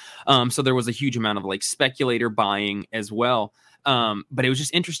pauses. So there was a huge amount of like speculator buying as well. But it was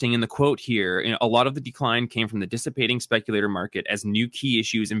just interesting in the quote here. A lot of the decline came from the dissipating speculator market as new key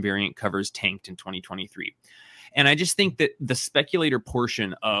issues and variant covers tanked in 2023. And I just think that the speculator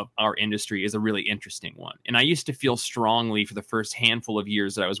portion of our industry is a really interesting one. And I used to feel strongly for the first handful of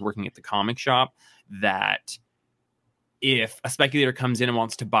years that I was working at the comic shop that if a speculator comes in and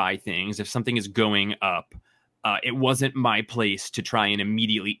wants to buy things, if something is going up, it wasn't my place to try and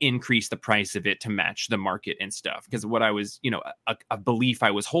immediately increase the price of it to match the market and stuff. Because what I was, a belief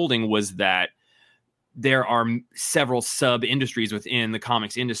I was holding was that there are several sub industries within the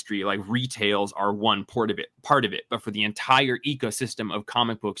comics industry, like retails are one part of it. But for the entire ecosystem of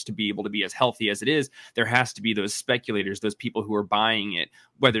comic books to be able to be as healthy as it is, there has to be those speculators, those people who are buying it,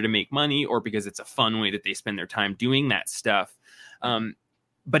 whether to make money or because it's a fun way that they spend their time doing that stuff.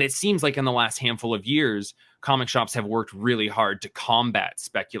 But it seems like in the last handful of years, comic shops have worked really hard to combat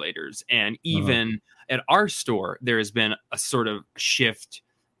speculators. And even at our store, there has been a sort of shift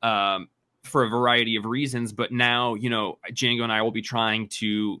for a variety of reasons. But now, Django and I will be trying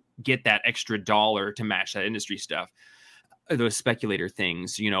to get that extra dollar to match that industry stuff. Those speculator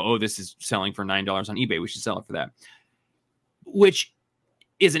things, this is selling for $9 on eBay, we should sell it for that. Which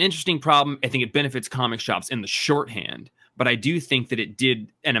is an interesting problem. I think it benefits comic shops in the shorthand. But I do think that it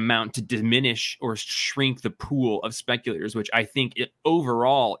did an amount to diminish or shrink the pool of speculators, which I think it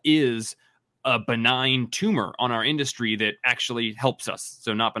overall is a benign tumor on our industry that actually helps us.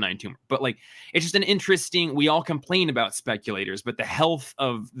 So not benign tumor, but like, it's just an interesting, we all complain about speculators, but the health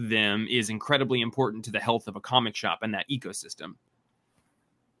of them is incredibly important to the health of a comic shop and that ecosystem.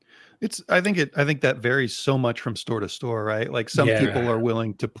 I think that varies so much from store to store, right? Like some people are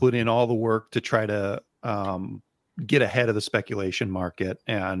willing to put in all the work to try to, get ahead of the speculation market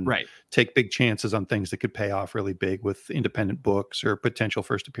and take big chances on things that could pay off really big with independent books or potential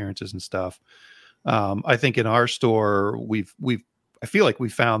first appearances and stuff. I think in our store, I feel like we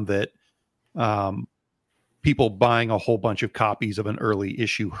found that people buying a whole bunch of copies of an early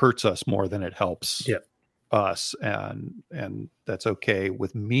issue hurts us more than it helps us. And that's okay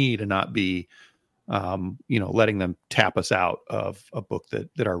with me to not be, letting them tap us out of a book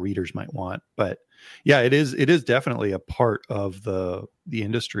that our readers might want. But yeah, it is definitely a part of the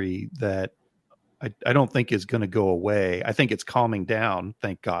industry that I don't think is going to go away. I think it's calming down,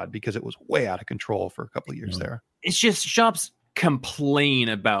 thank God, because it was way out of control for a couple of years there. it's just shops complain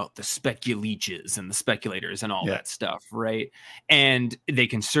about the speculeeches and the speculators and all that stuff, right? And they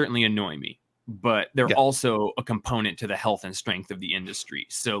can certainly annoy me, but they're also a component to the health and strength of the industry.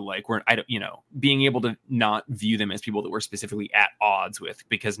 So like being able to not view them as people that we're specifically at odds with,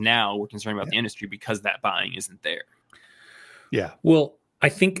 because now we're concerned about the industry because that buying isn't there. Yeah. Well, I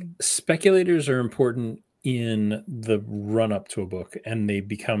think speculators are important in the run up to a book, and they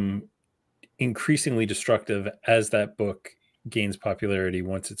become increasingly destructive as that book gains popularity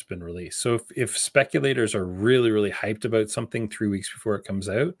once it's been released. So if speculators are really, really hyped about something 3 weeks before it comes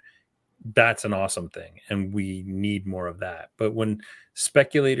out, that's an awesome thing. And we need more of that. But when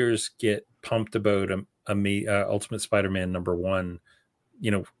speculators get pumped about Ultimate Spider-Man #1,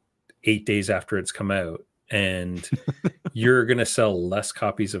 8 days after it's come out, and you're going to sell less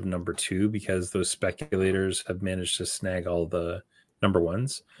copies of #2 because those speculators have managed to snag all the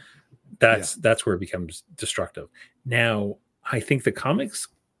 #1s, that's where it becomes destructive. Now, I think the comics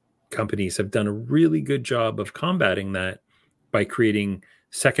companies have done a really good job of combating that by creating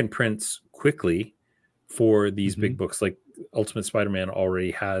second prints quickly for these big books. Like Ultimate Spider-Man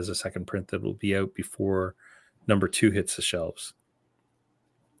already has a second print that will be out before #2 hits the shelves.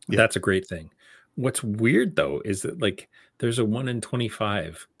 That's a great thing. What's weird though is that like there's a 1 in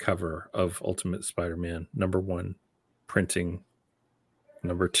 25 cover of Ultimate Spider-Man #1 printing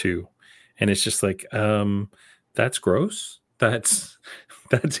 #2, and it's just like that's gross. That's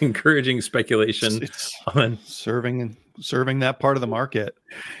encouraging speculation on serving that part of the market.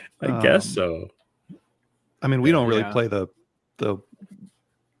 I guess so. I mean, we don't really play the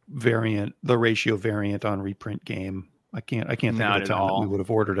ratio variant on reprint game. I can't think of a time that we would have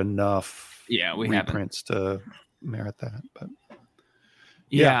ordered enough reprints to merit that. But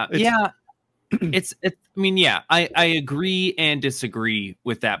I agree and disagree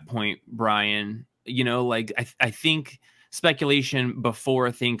with that point, Brian. I think speculation before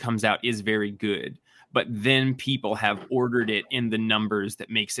a thing comes out is very good, but then people have ordered it in the numbers that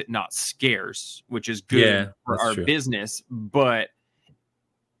makes it not scarce, which is good for our business. But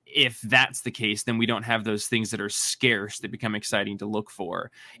if that's the case, then we don't have those things that are scarce that become exciting to look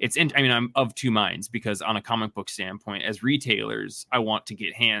for. I'm of two minds, because on a comic book standpoint, as retailers, I want to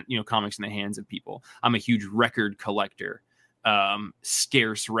get comics in the hands of people. I'm a huge record collector.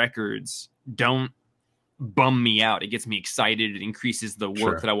 Scarce records don't bum me out. It gets me excited. It increases the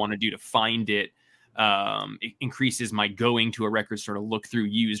work that I want to do to find it. It increases my going to a record store to look through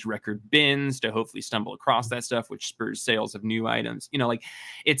used record bins to hopefully stumble across that stuff, which spurs sales of new items.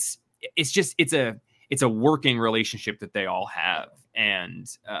 It's a working relationship that they all have. And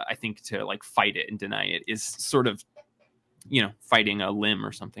I think to like fight it and deny it is sort of, fighting a limb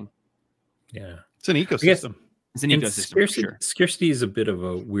or something. Yeah. It's an ecosystem. It's an ecosystem. Scarcity is a bit of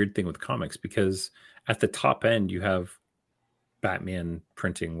a weird thing with comics, because at the top end, you have Batman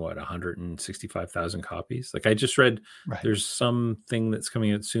printing 165,000 copies. Like I just read, there's something that's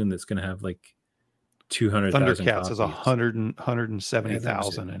coming out soon that's going to have like 200,000 Thundercats has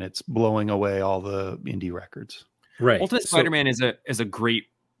 170,000, and it's blowing away all the indie records. Right. Ultimate Spider-Man is a great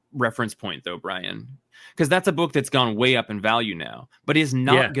reference point though, Brian, because that's a book that's gone way up in value now, but is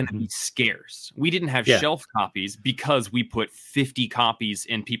not going to be scarce. We didn't have shelf copies because we put 50 copies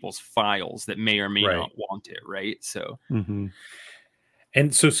in people's files that may or may not want it, right? So, and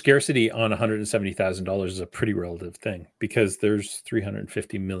so scarcity on $170,000 is a pretty relative thing, because there's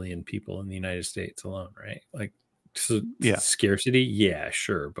 350 million people in the United States alone, right? Like, so scarcity,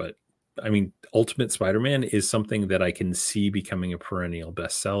 sure, but I mean, Ultimate Spider-Man is something that I can see becoming a perennial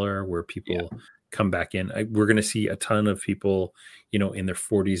bestseller where people come back in. We're going to see a ton of people, in their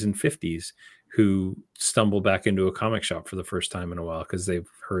 40s and 50s who stumble back into a comic shop for the first time in a while because they've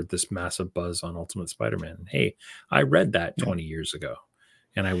heard this massive buzz on Ultimate Spider-Man. And, hey, I read that 20 years ago,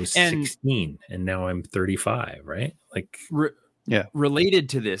 and I was 16, and now I'm 35, right? Like, related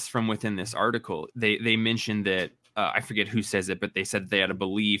to this from within this article, they mentioned that I forget who says it, but they said they had a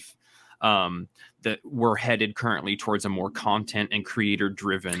belief that we're headed currently towards a more content and creator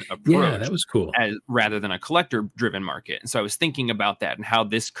driven approach. Yeah, that was cool. Rather than a collector driven market. And so I was thinking about that and how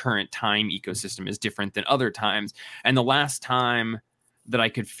this current time ecosystem is different than other times. And the last time that I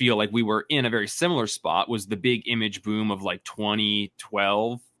could feel like we were in a very similar spot was the big image boom of like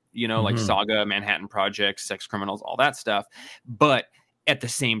 2012, like Saga, Manhattan Project, Sex Criminals, all that stuff. But at the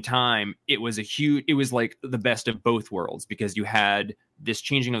same time, it was like the best of both worlds, because you had this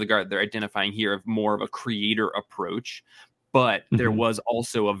changing of the guard they're identifying here of more of a creator approach, but there was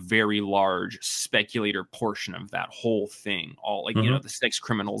also a very large speculator portion of that whole thing. All like, the Sex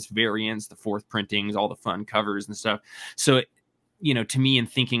Criminals variants, the fourth printings, all the fun covers and stuff. So, to me, in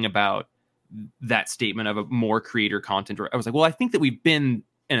thinking about that statement of a more creator content. I was like, well, I think that we've been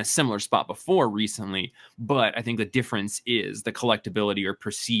in a similar spot before recently, but I think the difference is the collectability or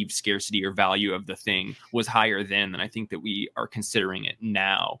perceived scarcity or value of the thing was higher then than I think that we are considering it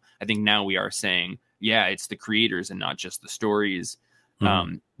now. I think now we are saying, yeah, it's the creators and not just the stories.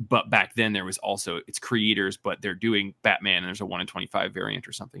 But back then there was also, it's creators, but they're doing Batman and there's a 1 in 25 variant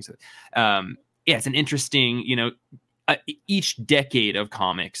or something. So yeah, it's an interesting, each decade of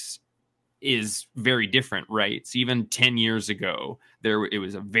comics is very different, right? So even 10 years ago, it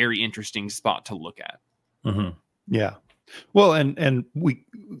was a very interesting spot to look at. Yeah. Well, and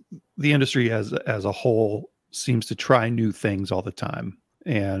the industry as a whole seems to try new things all the time.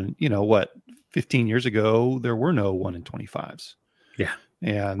 And 15 years ago, there were no 1 in 25s. Yeah.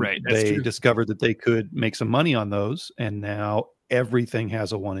 And they discovered that they could make some money on those. And now everything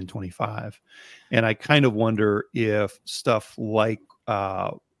has a 1 in 25. And I kind of wonder if stuff like,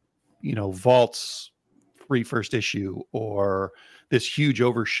 Vault's free first issue, or this huge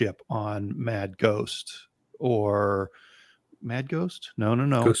overship on Mad Ghost, or Mad Ghost? No.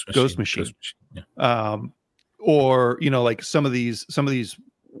 Ghost Machine. Yeah. Or, like some of these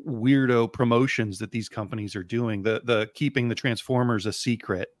weirdo promotions that these companies are doing, the keeping the Transformers a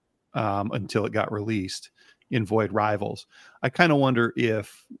secret until it got released in Void Rivals. I kind of wonder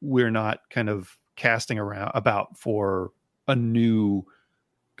if we're not kind of casting about for a new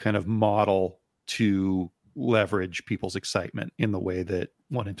kind of model to leverage people's excitement in the way that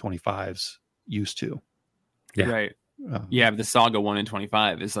 1 in 25s used to. Yeah. Right. Yeah. The Saga 1 in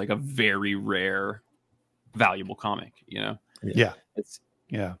 25 is like a very rare, valuable comic, Yeah. It's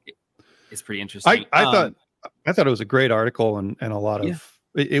pretty interesting. I thought it was a great article and a lot of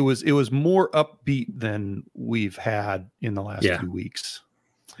it was more upbeat than we've had in the last few weeks.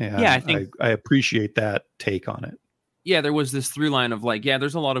 And I think I appreciate that take on it. Yeah, there was this through line of like,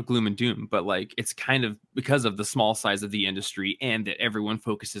 there's a lot of gloom and doom, but like it's kind of because of the small size of the industry and that everyone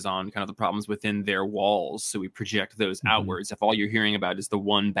focuses on kind of the problems within their walls. So we project those outwards. If all you're hearing about is the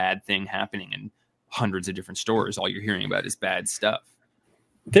one bad thing happening in hundreds of different stores, all you're hearing about is bad stuff.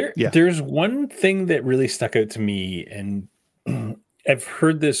 There's one thing that really stuck out to me, and I've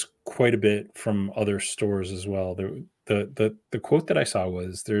heard this quite a bit from other stores as well. The quote that I saw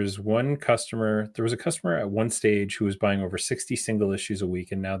was there was a customer at one stage who was buying over 60 single issues a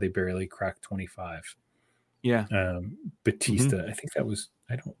week, and now they barely cracked 25. Yeah. Batista, I think that was,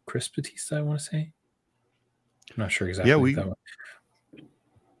 Chris Batista, I want to say. I'm not sure exactly. Yeah,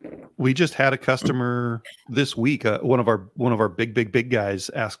 we just had a customer this week. One of our big guys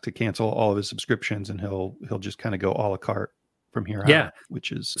asked to cancel all of his subscriptions, and he'll just kind of go a la carte from here out,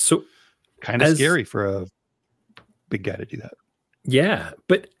 which is so kind of scary for a big guy to do that. Yeah,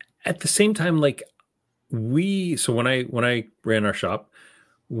 but at the same time, like when I ran our shop,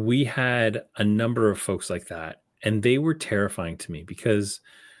 we had a number of folks like that, and they were terrifying to me because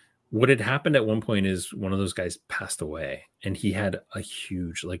what had happened at one point is one of those guys passed away, and he had a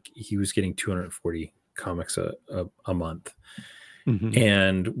huge, he was getting 240 comics a month.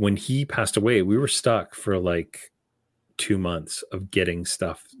 And when he passed away, we were stuck for 2 months of getting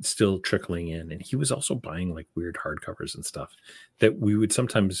stuff still trickling in. And he was also buying weird hardcovers and stuff that we would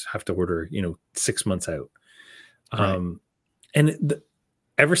sometimes have to order, 6 months out. And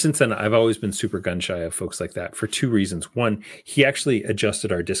ever since then, I've always been super gun shy of folks like that for two reasons. One, he actually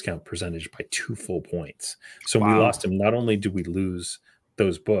adjusted our discount percentage by 2 full points. So we lost him. Not only did we lose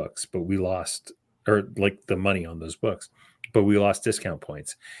those books, but we lost the money on those books, but we lost discount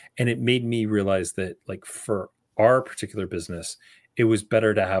points. And it made me realize that for our particular business, it was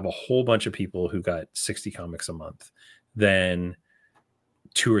better to have a whole bunch of people who got 60 comics a month than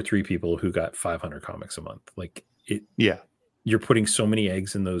 2 or 3 people who got 500 comics a month. You're putting so many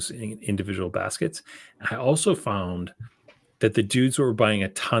eggs in those individual baskets. I also found that the dudes who were buying a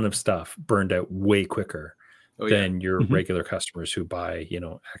ton of stuff burned out way quicker than your regular customers who buy,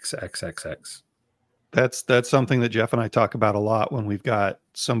 XXXX. That's something that Jeff and I talk about a lot when we've got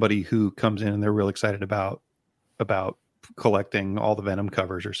somebody who comes in and they're real excited about collecting all the Venom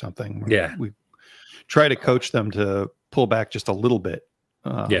covers or something. We try to coach them to pull back just a little bit.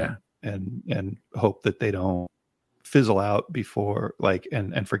 And hope that they don't fizzle out before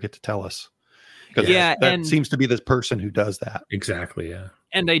and forget to tell us. That seems to be this person who does that. Exactly. Yeah.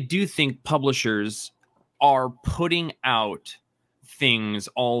 And I do think publishers are putting out things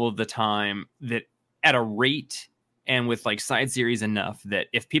all of the time that at a rate and with side series enough that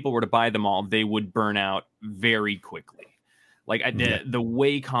if people were to buy them all, they would burn out very quickly. The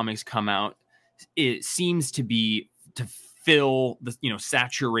way comics come out, it seems to be to fill the,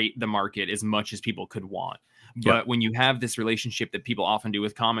 saturate the market as much as people could want. But when you have this relationship that people often do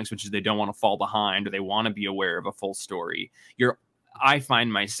with comics, which is they don't want to fall behind or they want to be aware of a full story, I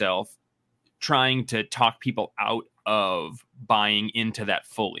find myself trying to talk people out of buying into that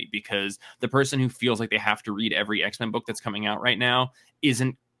fully, because the person who feels like they have to read every X-Men book that's coming out right now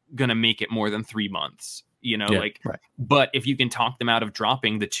isn't going to make it more than 3 months, right. But if you can talk them out of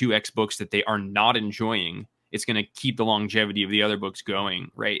dropping the 2 X books that they are not enjoying, it's going to keep the longevity of the other books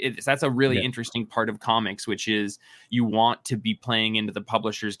going, right? That's a really interesting part of comics, which is you want to be playing into the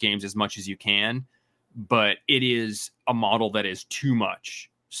publisher's games as much as you can, but it is a model that is too much.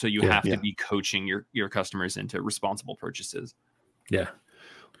 So you have to be coaching your customers into responsible purchases. Yeah.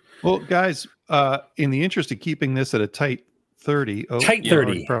 Well, guys, in the interest of keeping this at a tight 30, tight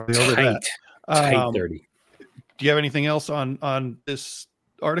 30, probably over that. Tight 30. Do you have anything else on this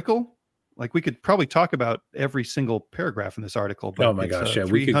article? Like, we could probably talk about every single paragraph in this article, but oh my gosh, a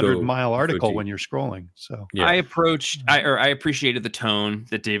 300-mile article when you're scrolling. So I appreciated the tone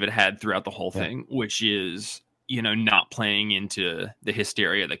that David had throughout the whole thing, which is, not playing into the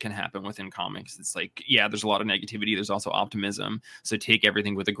hysteria that can happen within comics. It's like, there's a lot of negativity. There's also optimism. So take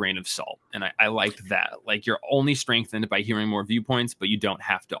everything with a grain of salt. And I liked that. Like, you're only strengthened by hearing more viewpoints, but you don't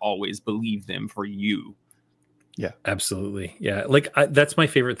have to always believe them for you. Yeah, absolutely. Yeah. Like, that's my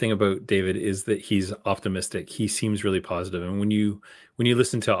favorite thing about David is that he's optimistic. He seems really positive. And when you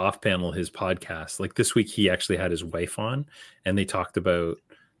listen to Off Panel, his podcast, like this week, he actually had his wife on and they talked about,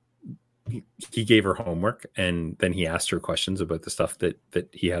 he gave her homework and then he asked her questions about the stuff that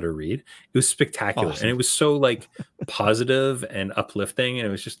he had her read. It was spectacular. Awesome. And it was so like positive and uplifting. And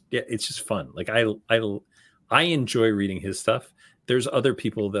it was just, it's just fun. Like I enjoy reading his stuff. There's other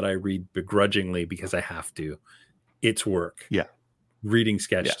people that I read begrudgingly because I have to. It's work. Yeah. Reading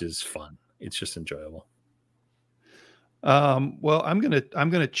Sketched is fun. It's just enjoyable. Well, I'm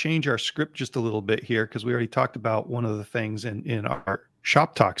gonna change our script just a little bit here because we already talked about one of the things in our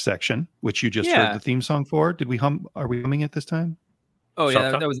shop talk section, which you just heard the theme song for. Did we hum? Are we humming it this time? Oh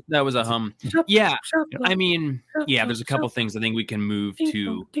shop that was a hum. I mean, there's a couple things I think we can move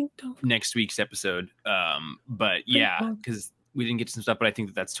to next week's episode. But because we didn't get to some stuff, but I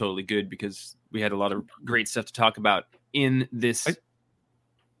think that's totally good because we had a lot of great stuff to talk about in this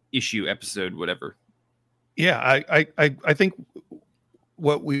issue, episode, whatever. Yeah, I think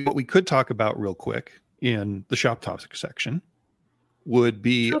what we could talk about real quick in the shop topic section would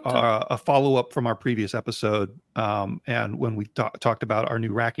be a follow-up from our previous episode, and when we talked about our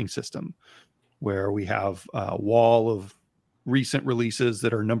new racking system, where we have a wall of recent releases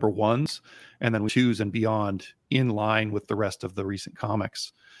that are number ones, and then we choose and beyond in line with the rest of the recent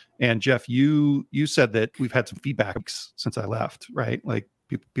comics. And Jeff, you said that we've had some feedback since I left, right? Like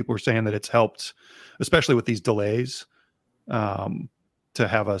people were saying that it's helped, especially with these delays, to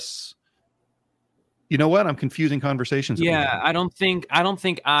have us. You know what? I'm confusing conversations. Yeah, I don't think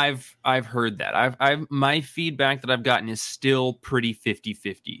I've heard that. I've my feedback that I've gotten is still pretty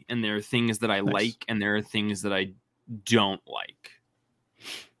 50-50, and there are things that I like, and there are things that I don't like.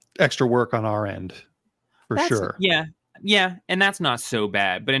 Extra work on our end, for sure. Yeah, and that's not so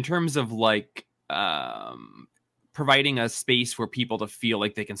bad. But in terms of like providing a space for people to feel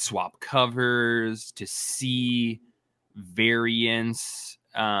like they can swap covers, to see variants,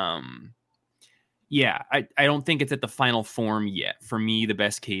 I don't think it's at the final form yet. For me, the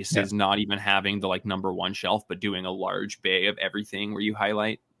best case is not even having the like number one shelf, but doing a large bay of everything where you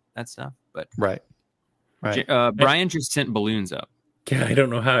highlight that stuff. But right. Brian just sent balloons up. Yeah, I don't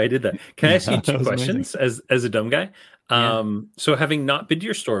know how I did that. Can I ask you 2 questions as a dumb guy? So having not been to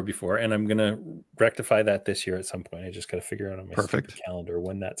your store before, and I'm going to rectify that this year at some point. I just got to figure out on my stupid calendar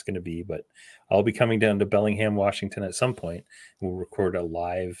when that's going to be, but I'll be coming down to Bellingham, Washington at some point. We'll record a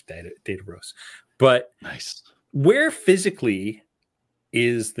live data roast. But where physically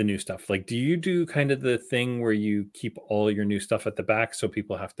is the new stuff? Like, do you do kind of the thing where you keep all your new stuff at the back so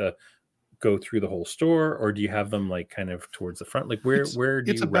people have to go through the whole store, or do you have them like kind of towards the front? Like where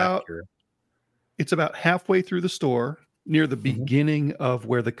do you rack your... It's about halfway through the store, near the beginning of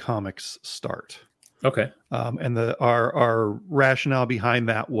where the comics start. Okay. And our rationale behind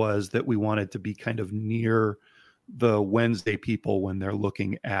that was that we wanted to be kind of near the Wednesday people when they're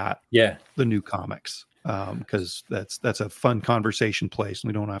looking at the new comics, because that's a fun conversation place, and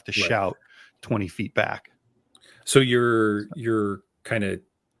we don't have to shout 20 feet back. So your kind of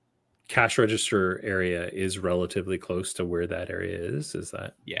cash register area is relatively close to where that area is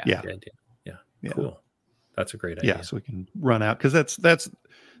that the idea? Yeah, cool. That's a great idea. Yeah, so we can run out, because that's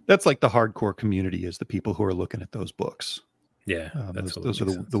like the hardcore community, is the people who are looking at those books. Yeah, those are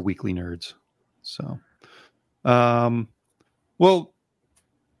the weekly nerds. So Well,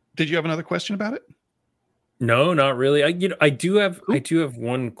 did you have another question about it? No, not really. I do have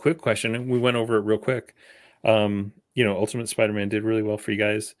one quick question, and we went over it real quick. Ultimate Spider-Man did really well for you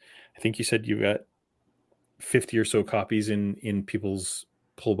guys. I think you said you got 50 or so copies in people's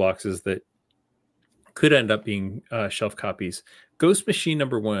pull boxes that could end up being shelf copies. Ghost Machine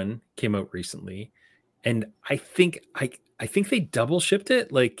 #1 came out recently, and I think they double shipped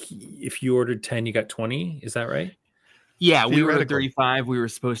it. Like if you ordered 10, you got 20. Is that right? Yeah, we were at 35. We were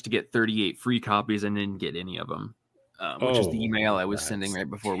supposed to get 38 free copies and didn't get any of them, which is the email I was sending right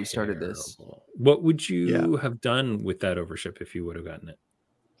before we started this. What would you have done with that overship if you would have gotten it?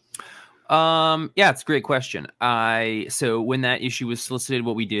 Yeah, it's a great question. So when that issue was solicited,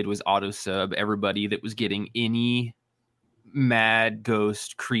 what we did was auto sub everybody that was getting any Mad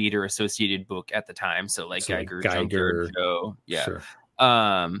Ghost creator associated book at the time. So like Geiger, Junker, Joe, sure.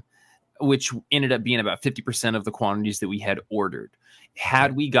 Which ended up being about 50% of the quantities that we had ordered.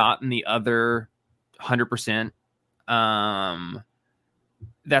 Had we gotten the other 100%,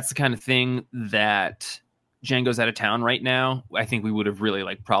 that's the kind of thing that Django's out of town right now. I think we would have really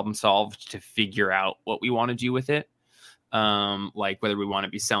like problem solved to figure out what we want to do with it. Like whether we want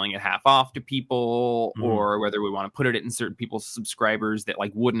to be selling it half off to people or whether we want to put it in certain people's subscribers that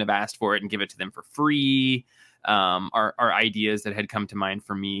like wouldn't have asked for it and give it to them for free. Are ideas that had come to mind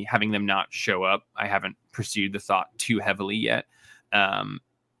for me. Having them not show up, I haven't pursued the thought too heavily yet.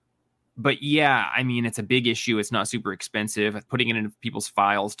 But yeah, I mean, it's a big issue. It's not super expensive. Putting it into people's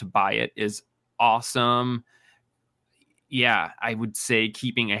files to buy it is awesome. Yeah, I would say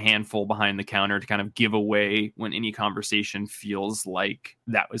keeping a handful behind the counter to kind of give away when any conversation feels like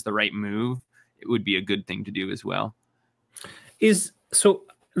that was the right move, it would be a good thing to do as well. This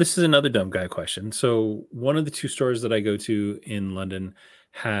is another dumb guy question. So one of the two stores that I go to in London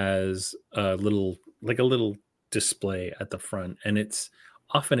has a little display at the front, and it's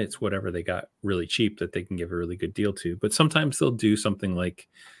whatever they got really cheap that they can give a really good deal to. But sometimes they'll do something like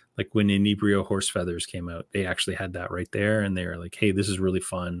when Inebrio Horse Feathers came out, they actually had that right there, and they were like, "Hey, this is really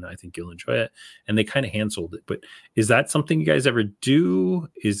fun. I think you'll enjoy it." And they kind of hand-sold it. But is that something you guys ever do?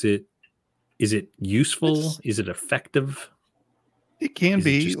 Is it useful? Is it effective? It can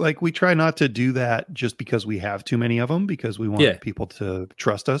be. Like, we try not to do that just because we have too many of them, because we want people to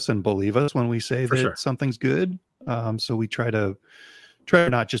trust us and believe us when we say something's good. So we try to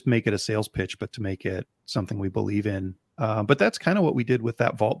not just make it a sales pitch, but to make it something we believe in. But that's kind of what we did with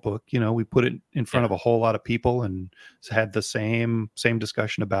that Vault book. You know, we put it in front of a whole lot of people and had the same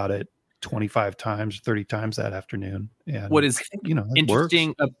discussion about it 25 times, 30 times that afternoon. And what is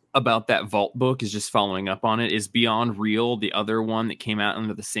interesting about that Vault book is just following up on it is Beyond Real, the other one that came out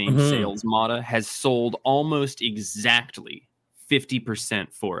under the same sales motto, has sold almost exactly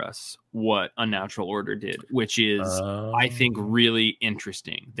 50% for us what Unnatural Order did, which is I think really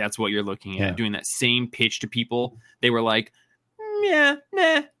interesting. That's what you're looking at, doing that same pitch to people. They were like, yeah,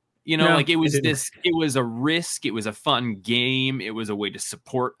 nah. You know, like it was a risk. It was a fun game. It was a way to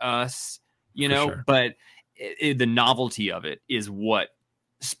support us, but the novelty of it is what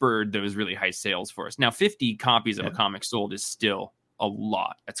spurred those really high sales for us. Now, 50 copies of a comic sold is still a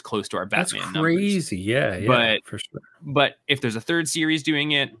lot. That's close to our Batman numbers. That's crazy. Yeah, but, for sure. But if there's a third series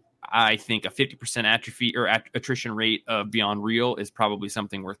doing it, I think a 50% atrophy or attrition rate of Beyond Real is probably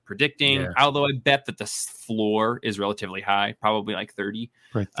something worth predicting. Yeah. Although I bet that the floor is relatively high, probably like 30.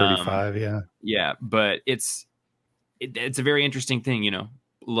 Right, 35, Yeah, but it's a very interesting thing,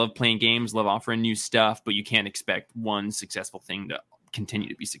 Love playing games, love offering new stuff, but you can't expect one successful thing to continue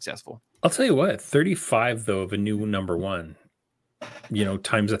to be successful. I'll tell you what, 35 though of a new #1,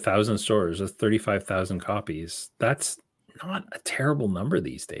 times 1,000 stores, that's 35,000 copies. That's not a terrible number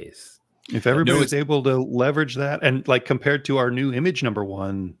these days. If everybody's able to leverage that, and like compared to our new Image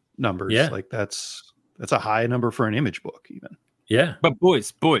 #1 numbers, like that's a high number for an Image book even. Yeah. But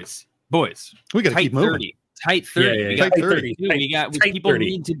boys, we got to keep moving. 30. Tight 30. Yeah. We got 30. We got people 30.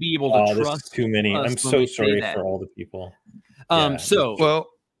 Need to be able to trust. This is too many. I'm so sorry for all the people.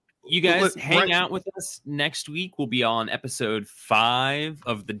 You guys hang out with us next week. We'll be on episode 5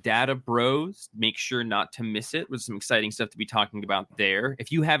 of the Data Bros. Make sure not to miss it. With some exciting stuff to be talking about there.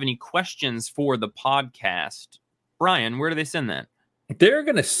 If you have any questions for the podcast, Brian, where do they send that? They're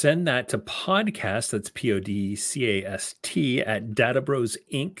going to send that to podcast. That's PODCAST at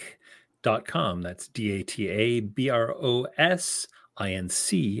databrosinc.com. That's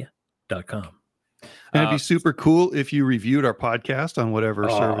DATABROSINC.com. And it'd be super cool if you reviewed our podcast on whatever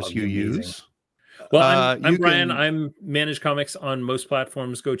service you use. Well, I'm Brian. I'm Managed Comics on most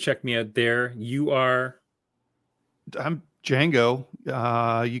platforms. Go check me out there. You are? I'm Django.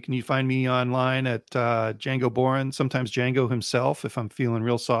 You can find me online at Django Boren, sometimes Django himself if I'm feeling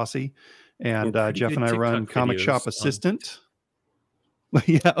real saucy. And Jeff and I run Comic Shop Assistant.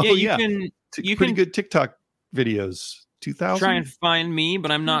 You pretty good TikTok videos. 2000. Try and find me,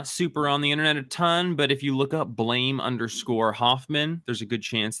 but I'm not super on the internet a ton. But if you look up Blame_Hoffman, there's a good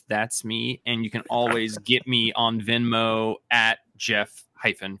chance that's me. And you can always get me on Venmo at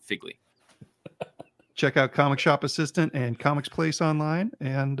Jeff-Figley. Check out Comic Shop Assistant and Comics Place online,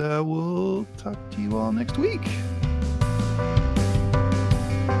 and we'll talk to you all next week.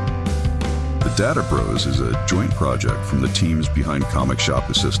 The Data Bros is a joint project from the teams behind Comic Shop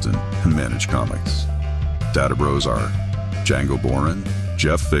Assistant and Manage Comics. Data Bros are Django Boren,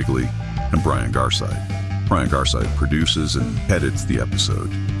 Jeff Figley, and Brian Garside. Brian Garside produces and edits the episode.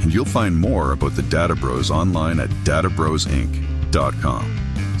 And you'll find more about the Data Bros online at databrosinc.com.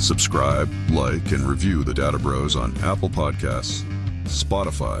 Subscribe, like, and review the Data Bros on Apple Podcasts,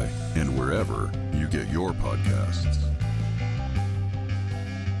 Spotify, and wherever you get your podcasts.